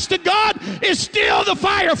sacrifice to God is still the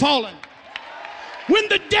fire falling. When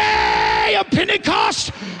the day of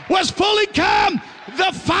Pentecost was fully come,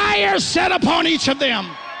 the fire set upon each of them.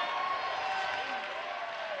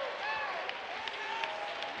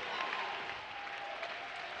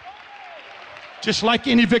 Just like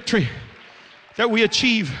any victory that we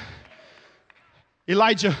achieve,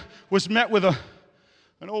 Elijah was met with an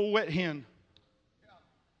old wet hen.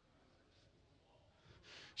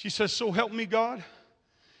 She says, so help me, God,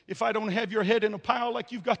 if I don't have your head in a pile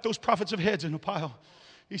like you've got those prophets of heads in a pile.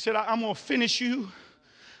 He said, I'm going to finish you.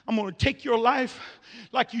 I'm going to take your life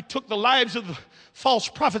like you took the lives of the false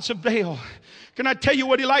prophets of Baal. Can I tell you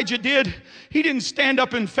what Elijah did? He didn't stand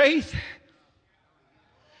up in faith.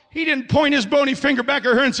 He didn't point his bony finger back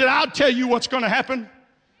at her and said, I'll tell you what's going to happen.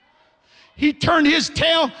 He turned his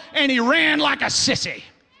tail and he ran like a sissy.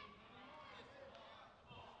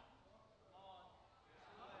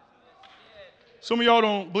 Some of y'all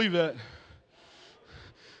don't believe that.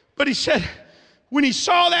 But he said, when he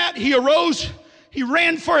saw that, he arose, he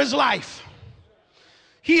ran for his life.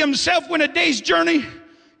 He himself went a day's journey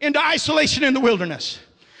into isolation in the wilderness.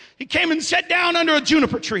 He came and sat down under a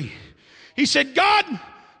juniper tree. He said, God,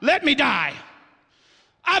 let me die.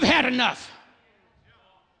 I've had enough.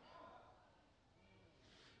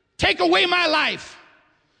 Take away my life,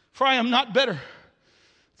 for I am not better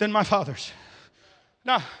than my fathers.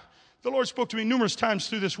 Now, the Lord spoke to me numerous times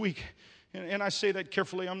through this week, and I say that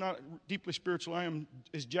carefully. I'm not deeply spiritual. I am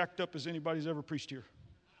as jacked up as anybody's ever preached here.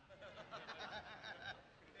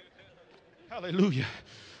 Hallelujah.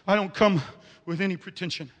 I don't come with any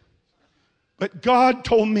pretension. But God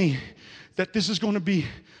told me that this is going to be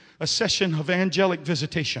a session of angelic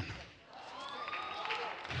visitation.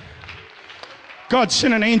 God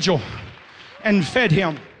sent an angel and fed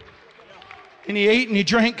him. And he ate and he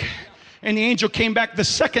drank. And the angel came back the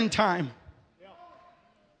second time.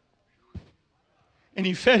 And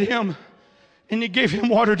he fed him. And he gave him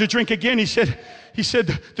water to drink again. He said,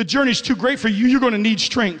 the journey's too great for you. You're going to need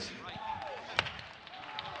strength.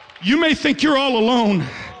 You may think you're all alone.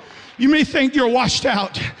 You may think you're washed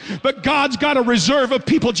out. But God's got a reserve of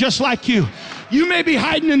people just like you. You may be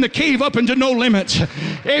hiding in the cave up into no limits.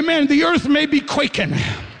 Amen. The earth may be quaking.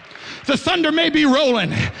 The thunder may be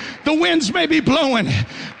rolling. The winds may be blowing.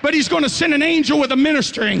 But he's going to send an angel with a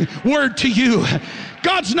ministering word to you.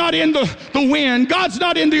 God's not in the wind. God's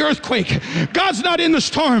not in the earthquake. God's not in the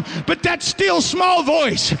storm. But that still small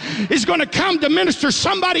voice is going to come to minister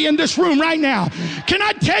somebody in this room right now. Can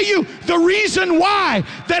I tell you the reason why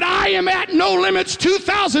that I am at No Limits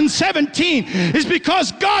 2017 is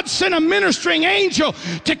because God sent a ministering angel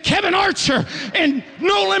to Kevin Archer in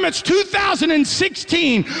No Limits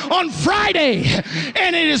 2016 on Friday.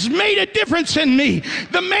 And it has made a difference in me.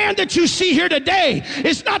 The man that you see here today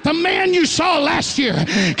is not the man you saw last year.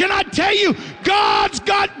 Can I tell you, God's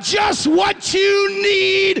got just what you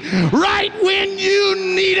need right when you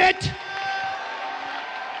need it.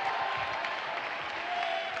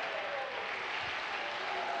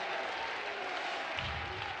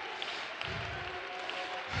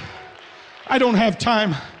 I don't have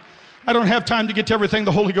time. I don't have time to get to everything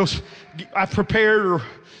the Holy Ghost I prepared or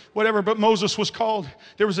whatever, but Moses was called.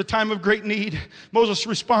 There was a time of great need. Moses'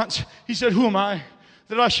 response, he said, who am I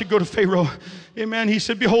that I should go to Pharaoh? Amen. He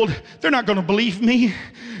said, behold, they're not going to believe me.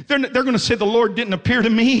 They're going to say the Lord didn't appear to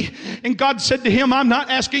me. And God said to him, I'm not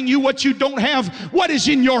asking you what you don't have. What is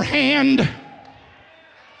in your hand?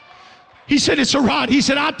 He said, it's a rod. He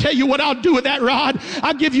said, I'll tell you what I'll do with that rod.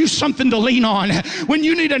 I'll give you something to lean on. When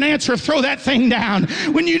you need an answer, throw that thing down.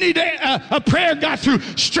 When you need a prayer got through,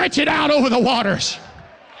 stretch it out over the waters.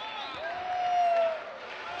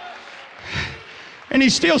 And he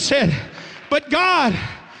still said, but God,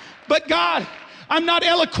 I'm not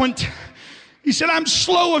eloquent. He said, I'm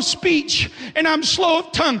slow of speech and I'm slow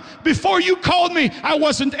of tongue. Before you called me, I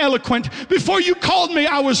wasn't eloquent. Before you called me,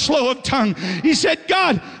 I was slow of tongue. He said,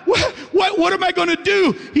 God, what am I going to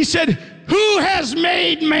do? He said, who has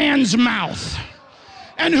made man's mouth?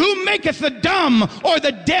 And who maketh the dumb or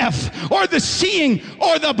the deaf or the seeing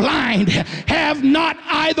or the blind? Have not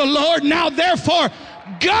I the Lord? Now therefore,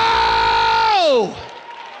 go!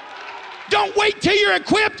 Don't wait till you're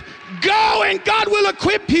equipped. Go and God will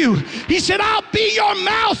equip you. He said, I'll be your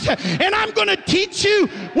mouth and I'm going to teach you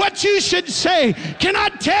what you should say. Can I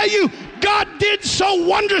tell you, God did so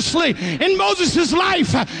wondrously in Moses'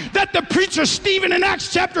 life that the preacher Stephen in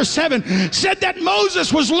Acts chapter 7 said that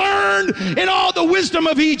Moses was learned in all the wisdom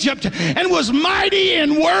of Egypt and was mighty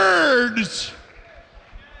in words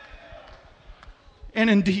and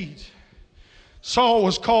in deeds. Saul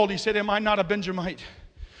was called. He said, am I not a Benjamite,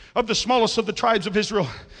 of the smallest of the tribes of Israel?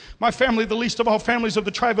 My family, the least of all families of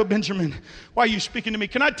the tribe of Benjamin. Why are you speaking to me?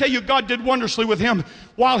 Can I tell you, God did wondrously with him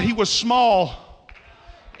while he was small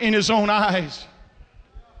in his own eyes.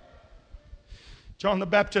 John the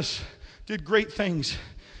Baptist did great things.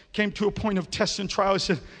 Came to a point of test and trial. He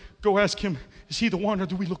said, go ask him, is he the one or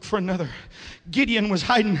do we look for another? Gideon was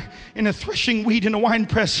hiding in a threshing wheat in a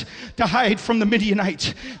winepress to hide from the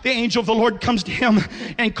Midianites. The angel of the Lord comes to him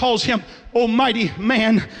and calls him, O mighty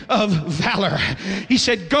man of valor. He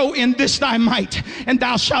said, go in this thy might and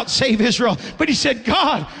thou shalt save Israel. But he said,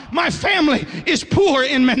 God, my family is poor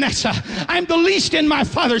in Manasseh. I'm the least in my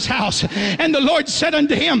father's house. And the Lord said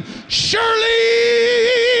unto him, surely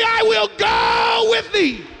I will go with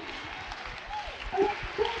thee.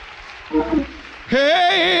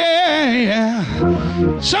 Hey,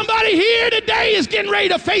 somebody here today is getting ready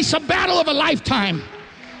to face a battle of a lifetime.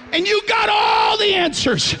 And you got all the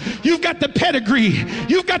answers. You've got the pedigree.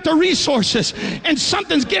 You've got the resources. And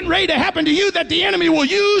something's getting ready to happen to you that the enemy will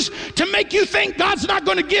use to make you think God's not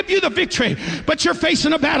going to give you the victory. But you're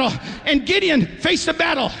facing a battle. And Gideon faced a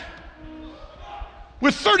battle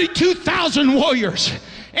with 32,000 warriors.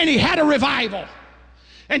 And he had a revival.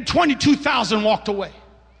 And 22,000 walked away.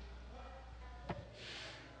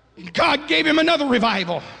 God gave him another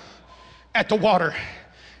revival at the water,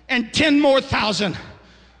 and 10 more thousand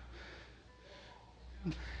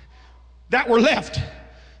that were left.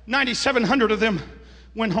 9,700 of them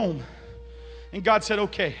went home. And God said,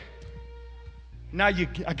 okay, now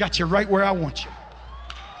I got you right where I want you.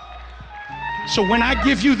 So when I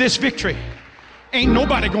give you this victory, ain't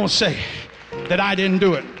nobody gonna say that I didn't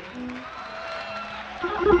do it.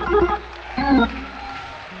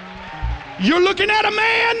 You're looking at a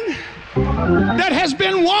man that has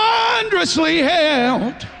been wondrously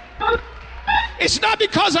helped. It's not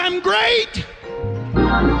because I'm great.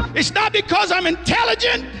 It's not because I'm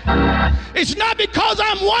intelligent. It's not because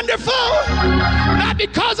I'm wonderful. Not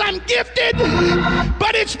because I'm gifted.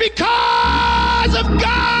 But it's because of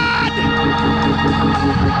God.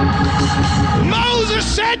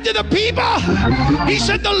 Moses said to the people, he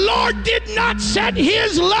said, the Lord did not set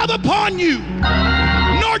his love upon you,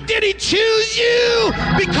 nor did he choose you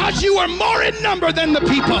because you were more in number than the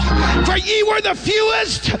people, for ye were the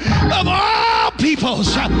fewest of all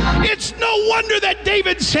peoples. It's no wonder that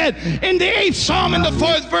David said in the 8th Psalm in the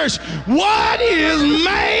 4th verse, what is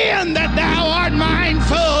man that thou art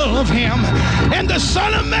mindful of him, and the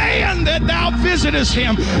son of man that thou visitest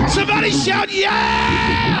him? Somebody shout,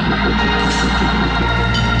 yeah!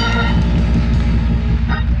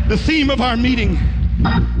 The theme of our meeting,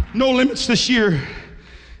 No Limits, this year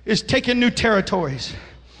is taking new territories.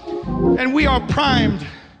 And we are primed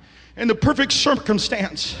in the perfect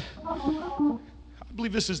circumstance. I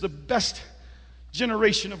believe this is the best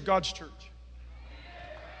generation of God's church.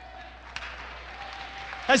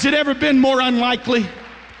 Has it ever been more unlikely?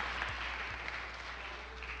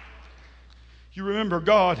 You remember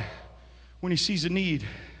God, when he sees a need,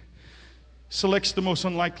 selects the most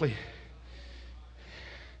unlikely.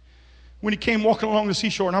 When he came walking along the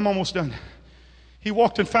seashore, and I'm almost done, he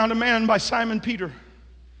walked and found a man by Simon Peter.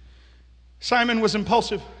 Simon was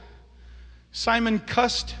impulsive. Simon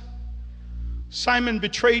cussed. Simon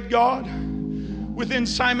betrayed God. Within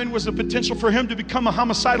Simon was the potential for him to become a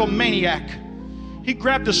homicidal maniac. He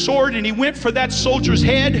grabbed a sword and he went for that soldier's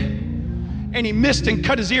head, and he missed and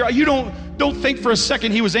cut his ear. You don't think for a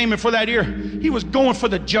second he was aiming for that ear. He was going for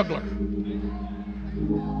the jugular.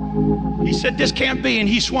 He said, this can't be, and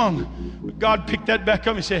he swung. But God picked that back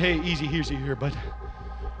up and said, hey, easy here, bud.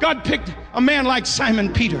 God picked a man like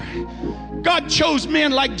Simon Peter. God chose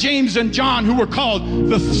men like James and John, who were called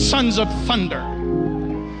the sons of thunder.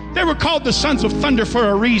 They were called the sons of thunder for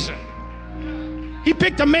a reason. He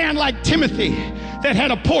picked a man like Timothy that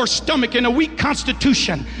had a poor stomach and a weak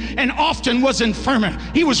constitution and often was infirm.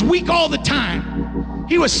 He was weak all the time.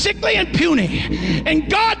 He was sickly and puny. And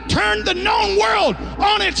God turned the known world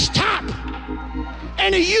on its top.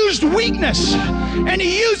 And he used weakness, and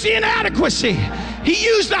he used inadequacy. He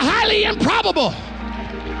used the highly improbable.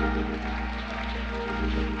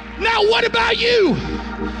 Now what about you?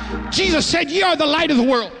 Jesus said, ye are the light of the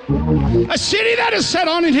world. A city that is set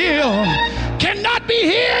on a hill cannot be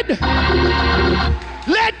hid.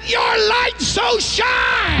 Let your light so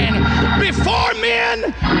shine before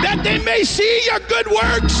men, that they may see your good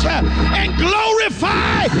works and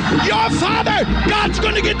glorify your Father. God's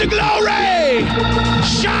going to get the glory.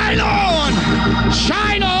 Shine on,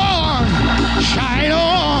 shine on, shine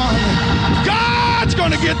on. God's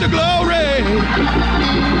going to get the glory.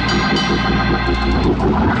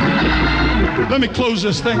 Let me close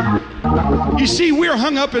this thing. You see, we're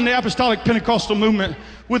hung up in the apostolic Pentecostal movement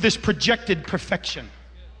with this projected perfection.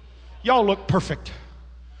 Y'all look perfect.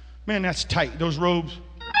 Man, that's tight, those robes.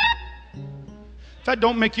 If that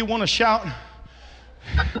don't make you want to shout,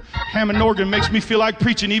 Hammond organ makes me feel like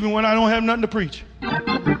preaching even when I don't have nothing to preach.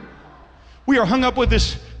 We are hung up with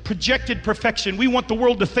this projected perfection. We want the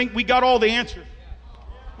world to think we got all the answers.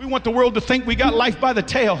 We want the world to think we got life by the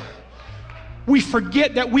tail. We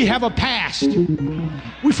forget that we have a past.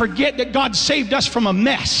 We forget that God saved us from a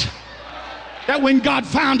mess. That when God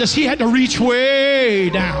found us, he had to reach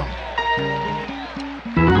way down.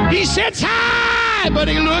 He sits high, but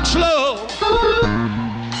he looks low.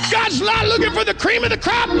 God's not looking for the cream of the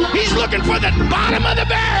crop. He's looking for the bottom of the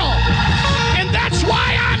barrel. And that's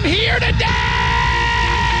why I'm here today.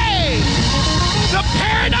 The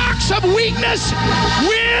paradox of weakness.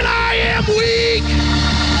 When I am weak,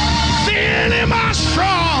 then am I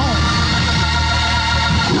strong.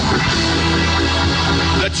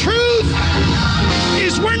 The truth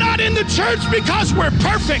is we're not in the church because we're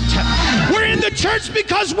perfect. We're in the church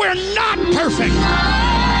because we're not perfect.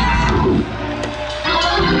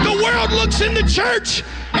 The world looks in the church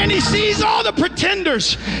and he sees all the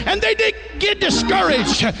pretenders and they get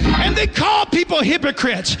discouraged and they call people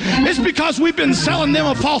hypocrites. It's because we've been selling them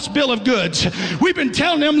a false bill of goods. We've been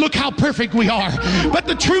telling them, look how perfect we are. But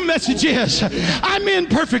the true message is, I'm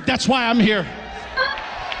imperfect, that's why I'm here.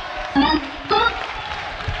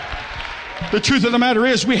 The truth of the matter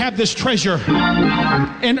is we have this treasure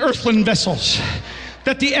in earthen vessels,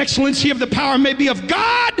 that the excellency of the power may be of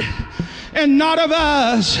God and not of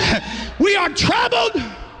us. We are troubled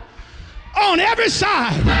on every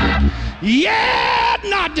side, yet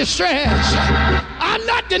not distressed. I'm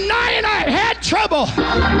not denying I had trouble.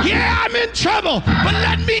 Yeah, I'm in trouble, but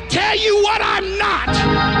let me tell you what I'm not.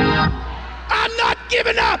 I'm not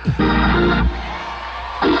giving up.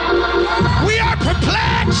 We are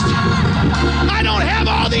perplexed. I don't have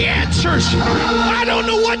all the answers. I don't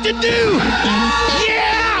know what to do.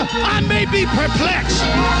 Yeah, I may be perplexed,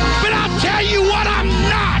 but I'll tell you what I'm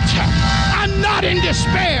not. I'm not in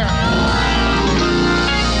despair.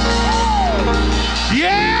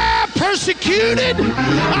 Yeah, persecuted.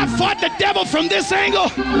 I fought the devil from this angle,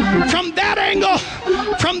 from that angle,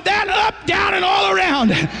 from that up, down, and all around.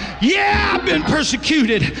 Yeah, I've been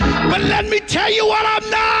persecuted. But let me tell you what I'm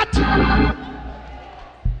not.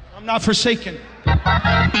 I'm not forsaken.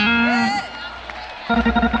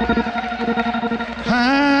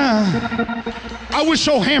 I wish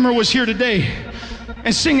old Hammer was here today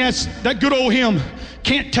and sing that good old hymn,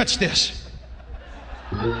 Can't Touch This.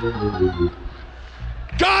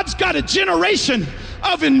 God's got a generation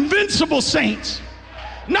of invincible saints.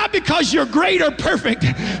 Not because you're great or perfect,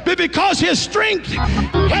 but because his strength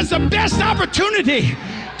has the best opportunity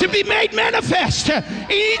to be made manifest in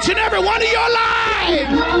each and every one of your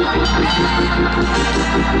lives.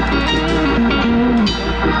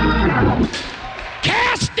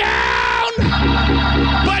 Cast down,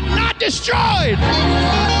 but not destroyed.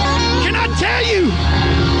 Can I tell you,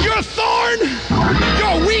 your thorn,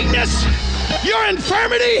 your weakness, your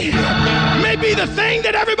infirmity may be the thing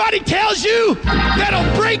that everybody tells you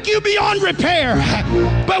that'll break you beyond repair.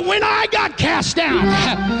 But when I got cast down,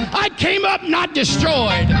 I came up not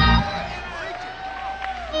destroyed.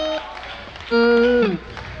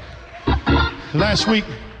 Last week,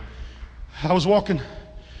 I was walking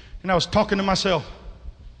and I was talking to myself.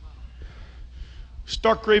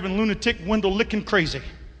 Stark raving lunatic, window licking crazy.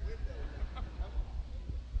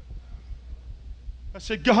 I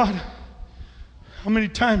said, God, how many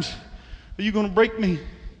times are you going to break me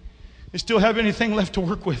and still have anything left to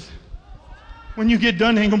work with? When you get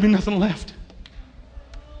done, there ain't going to be nothing left.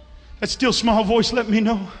 That still small voice let me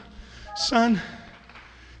know, son,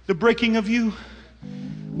 the breaking of you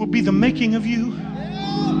will be the making of you.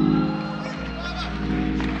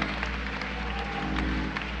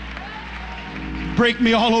 Break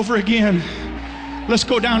me all over again. Let's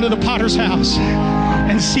go down to the potter's house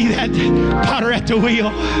and see that potter at the wheel.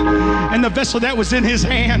 And the vessel that was in his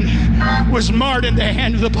hand was marred in the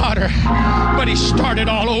hand of the potter. But he started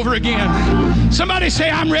all over again. Somebody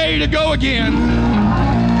say, I'm ready to go again.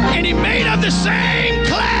 And he made of the same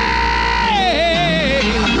clay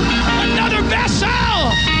another vessel.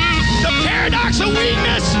 The paradox of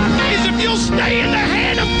weakness is if you'll stay in the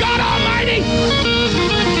hand of God Almighty,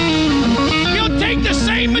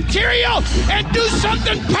 material and do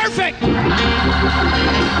something perfect.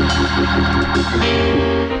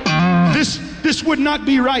 This would not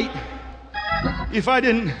be right if I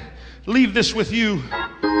didn't leave this with you.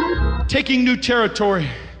 Taking new territory.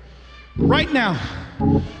 Right now,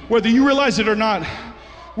 whether you realize it or not,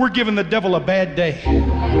 we're giving the devil a bad day.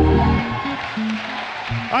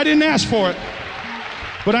 I didn't ask for it,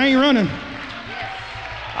 but I ain't running.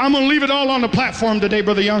 I'm going to leave it all on the platform today,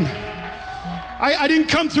 Brother Young. I didn't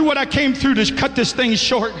come through what I came through to cut this thing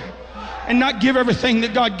short and not give everything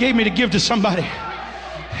that God gave me to give to somebody.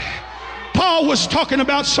 Paul was talking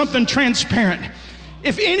about something transparent.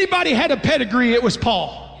 If anybody had a pedigree, it was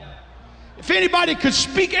Paul. If anybody could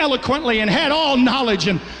speak eloquently and had all knowledge,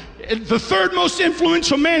 and the third most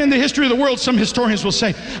influential man in the history of the world, some historians will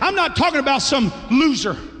say. I'm not talking about some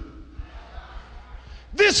loser.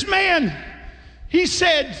 This man, he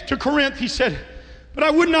said to Corinth, he said, but I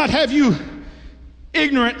would not have you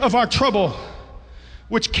ignorant of our trouble,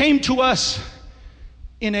 which came to us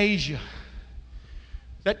in Asia.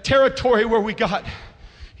 That territory where we got,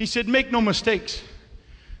 he said, make no mistakes,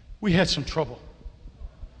 we had some trouble.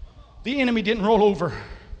 The enemy didn't roll over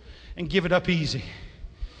and give it up easy.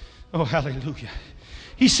 Oh, hallelujah.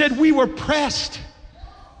 He said we were pressed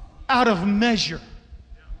out of measure.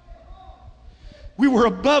 We were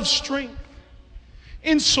above strength,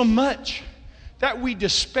 insomuch that we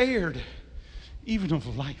despaired even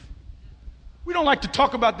of life. We don't like to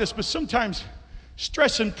talk about this, but sometimes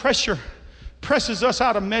stress and pressure presses us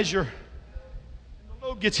out of measure. The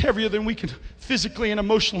load gets heavier than we can physically and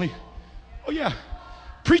emotionally. Oh yeah,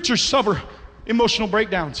 preachers suffer emotional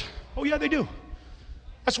breakdowns. Oh yeah, they do.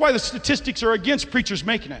 That's why the statistics are against preachers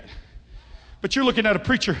making it. But you're looking at a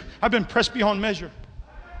preacher, I've been pressed beyond measure,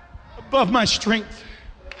 above my strength.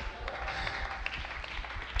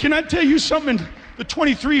 Can I tell you something?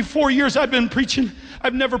 The 4 years I've been preaching,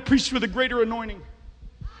 I've never preached with a greater anointing.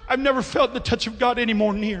 I've never felt the touch of God any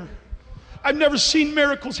more near. I've never seen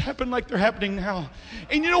miracles happen like they're happening now.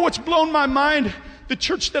 And you know what's blown my mind? The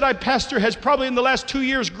church that I pastor has probably in the last 2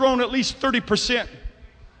 years grown at least 30%.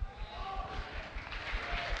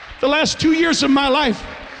 The last 2 years of my life,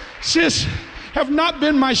 sis, have not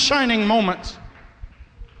been my shining moments.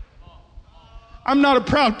 I'm not a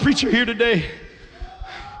proud preacher here today.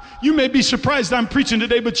 You may be surprised I'm preaching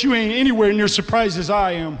today, but you ain't anywhere near surprised as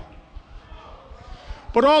I am.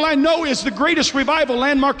 But all I know is the greatest revival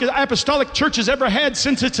Landmark Apostolic Church has ever had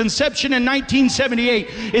since its inception in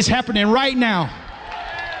 1978 is happening right now.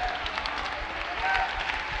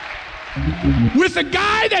 With a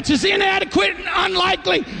guy that's as inadequate and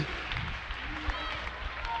unlikely.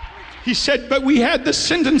 He said, but we had the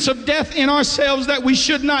sentence of death in ourselves that we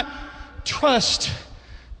should not trust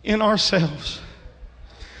in ourselves,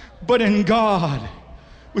 but in God,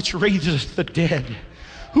 which raiseth the dead,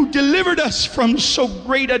 who delivered us from so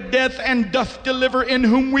great a death and doth deliver, in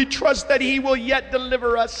whom we trust that he will yet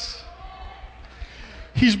deliver us.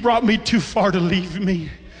 He's brought me too far to leave me.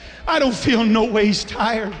 I don't feel no ways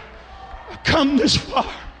tired. I've come this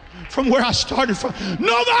far from where I started from.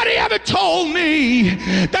 Nobody ever told me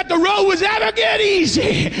that the road was ever get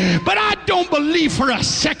easy, but I don't believe for a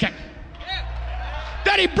second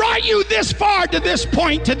that he brought you this far to this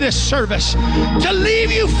point, to this service, to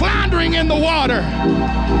leave you floundering in the water.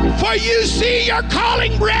 For you see your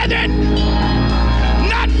calling, brethren.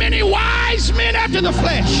 Not many wise men after the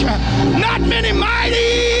flesh, not many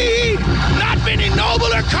mighty, not many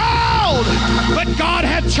noble are called, but God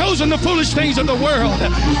hath chosen the foolish things of the world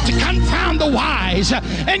to confound the wise,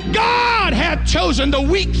 and God hath chosen the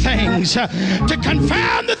weak things to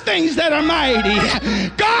confound the things that are mighty.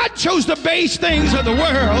 God chose the base things of the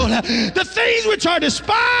world, the things which are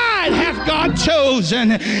despised hath God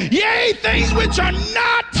chosen, yea, things which are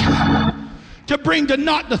not, to bring to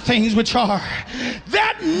naught the things which are,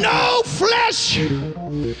 that no flesh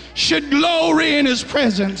should glory in his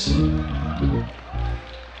presence.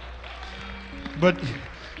 But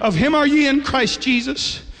of him are ye in Christ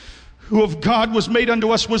Jesus, who of God was made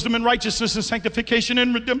unto us wisdom and righteousness and sanctification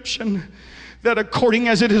and redemption, that according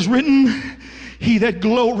as it is written, he that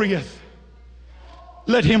glorieth,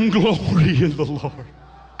 let him glory in the Lord.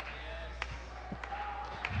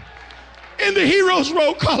 In the hero's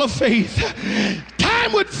roll call of faith,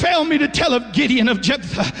 time would fail me to tell of Gideon, of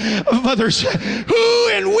Jephthah, of others who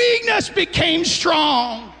in weakness became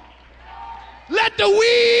strong. Let the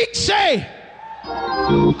weak say,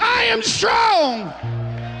 I am strong.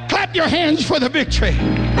 Clap your hands for the victory.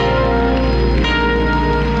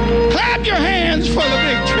 Clap your hands for the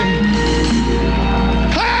victory.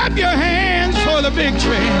 Clap your hands for the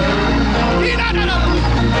victory.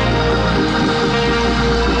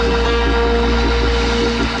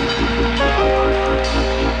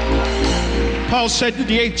 said to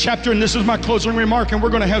the 8th chapter, and this is my closing remark, and we're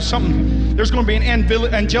going to have something. There's going to be an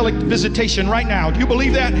angelic visitation right now. Do you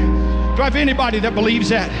believe that? Do I have anybody that believes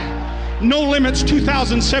that? No Limits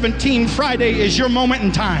 2017 Friday is your moment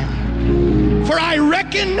in time. For I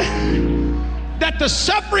reckon that the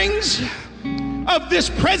sufferings of this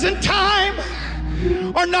present time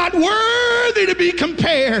are not worthy to be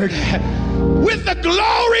compared with the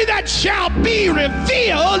glory that shall be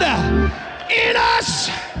revealed in us.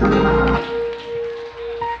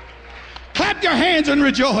 Clap your hands and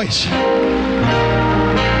rejoice.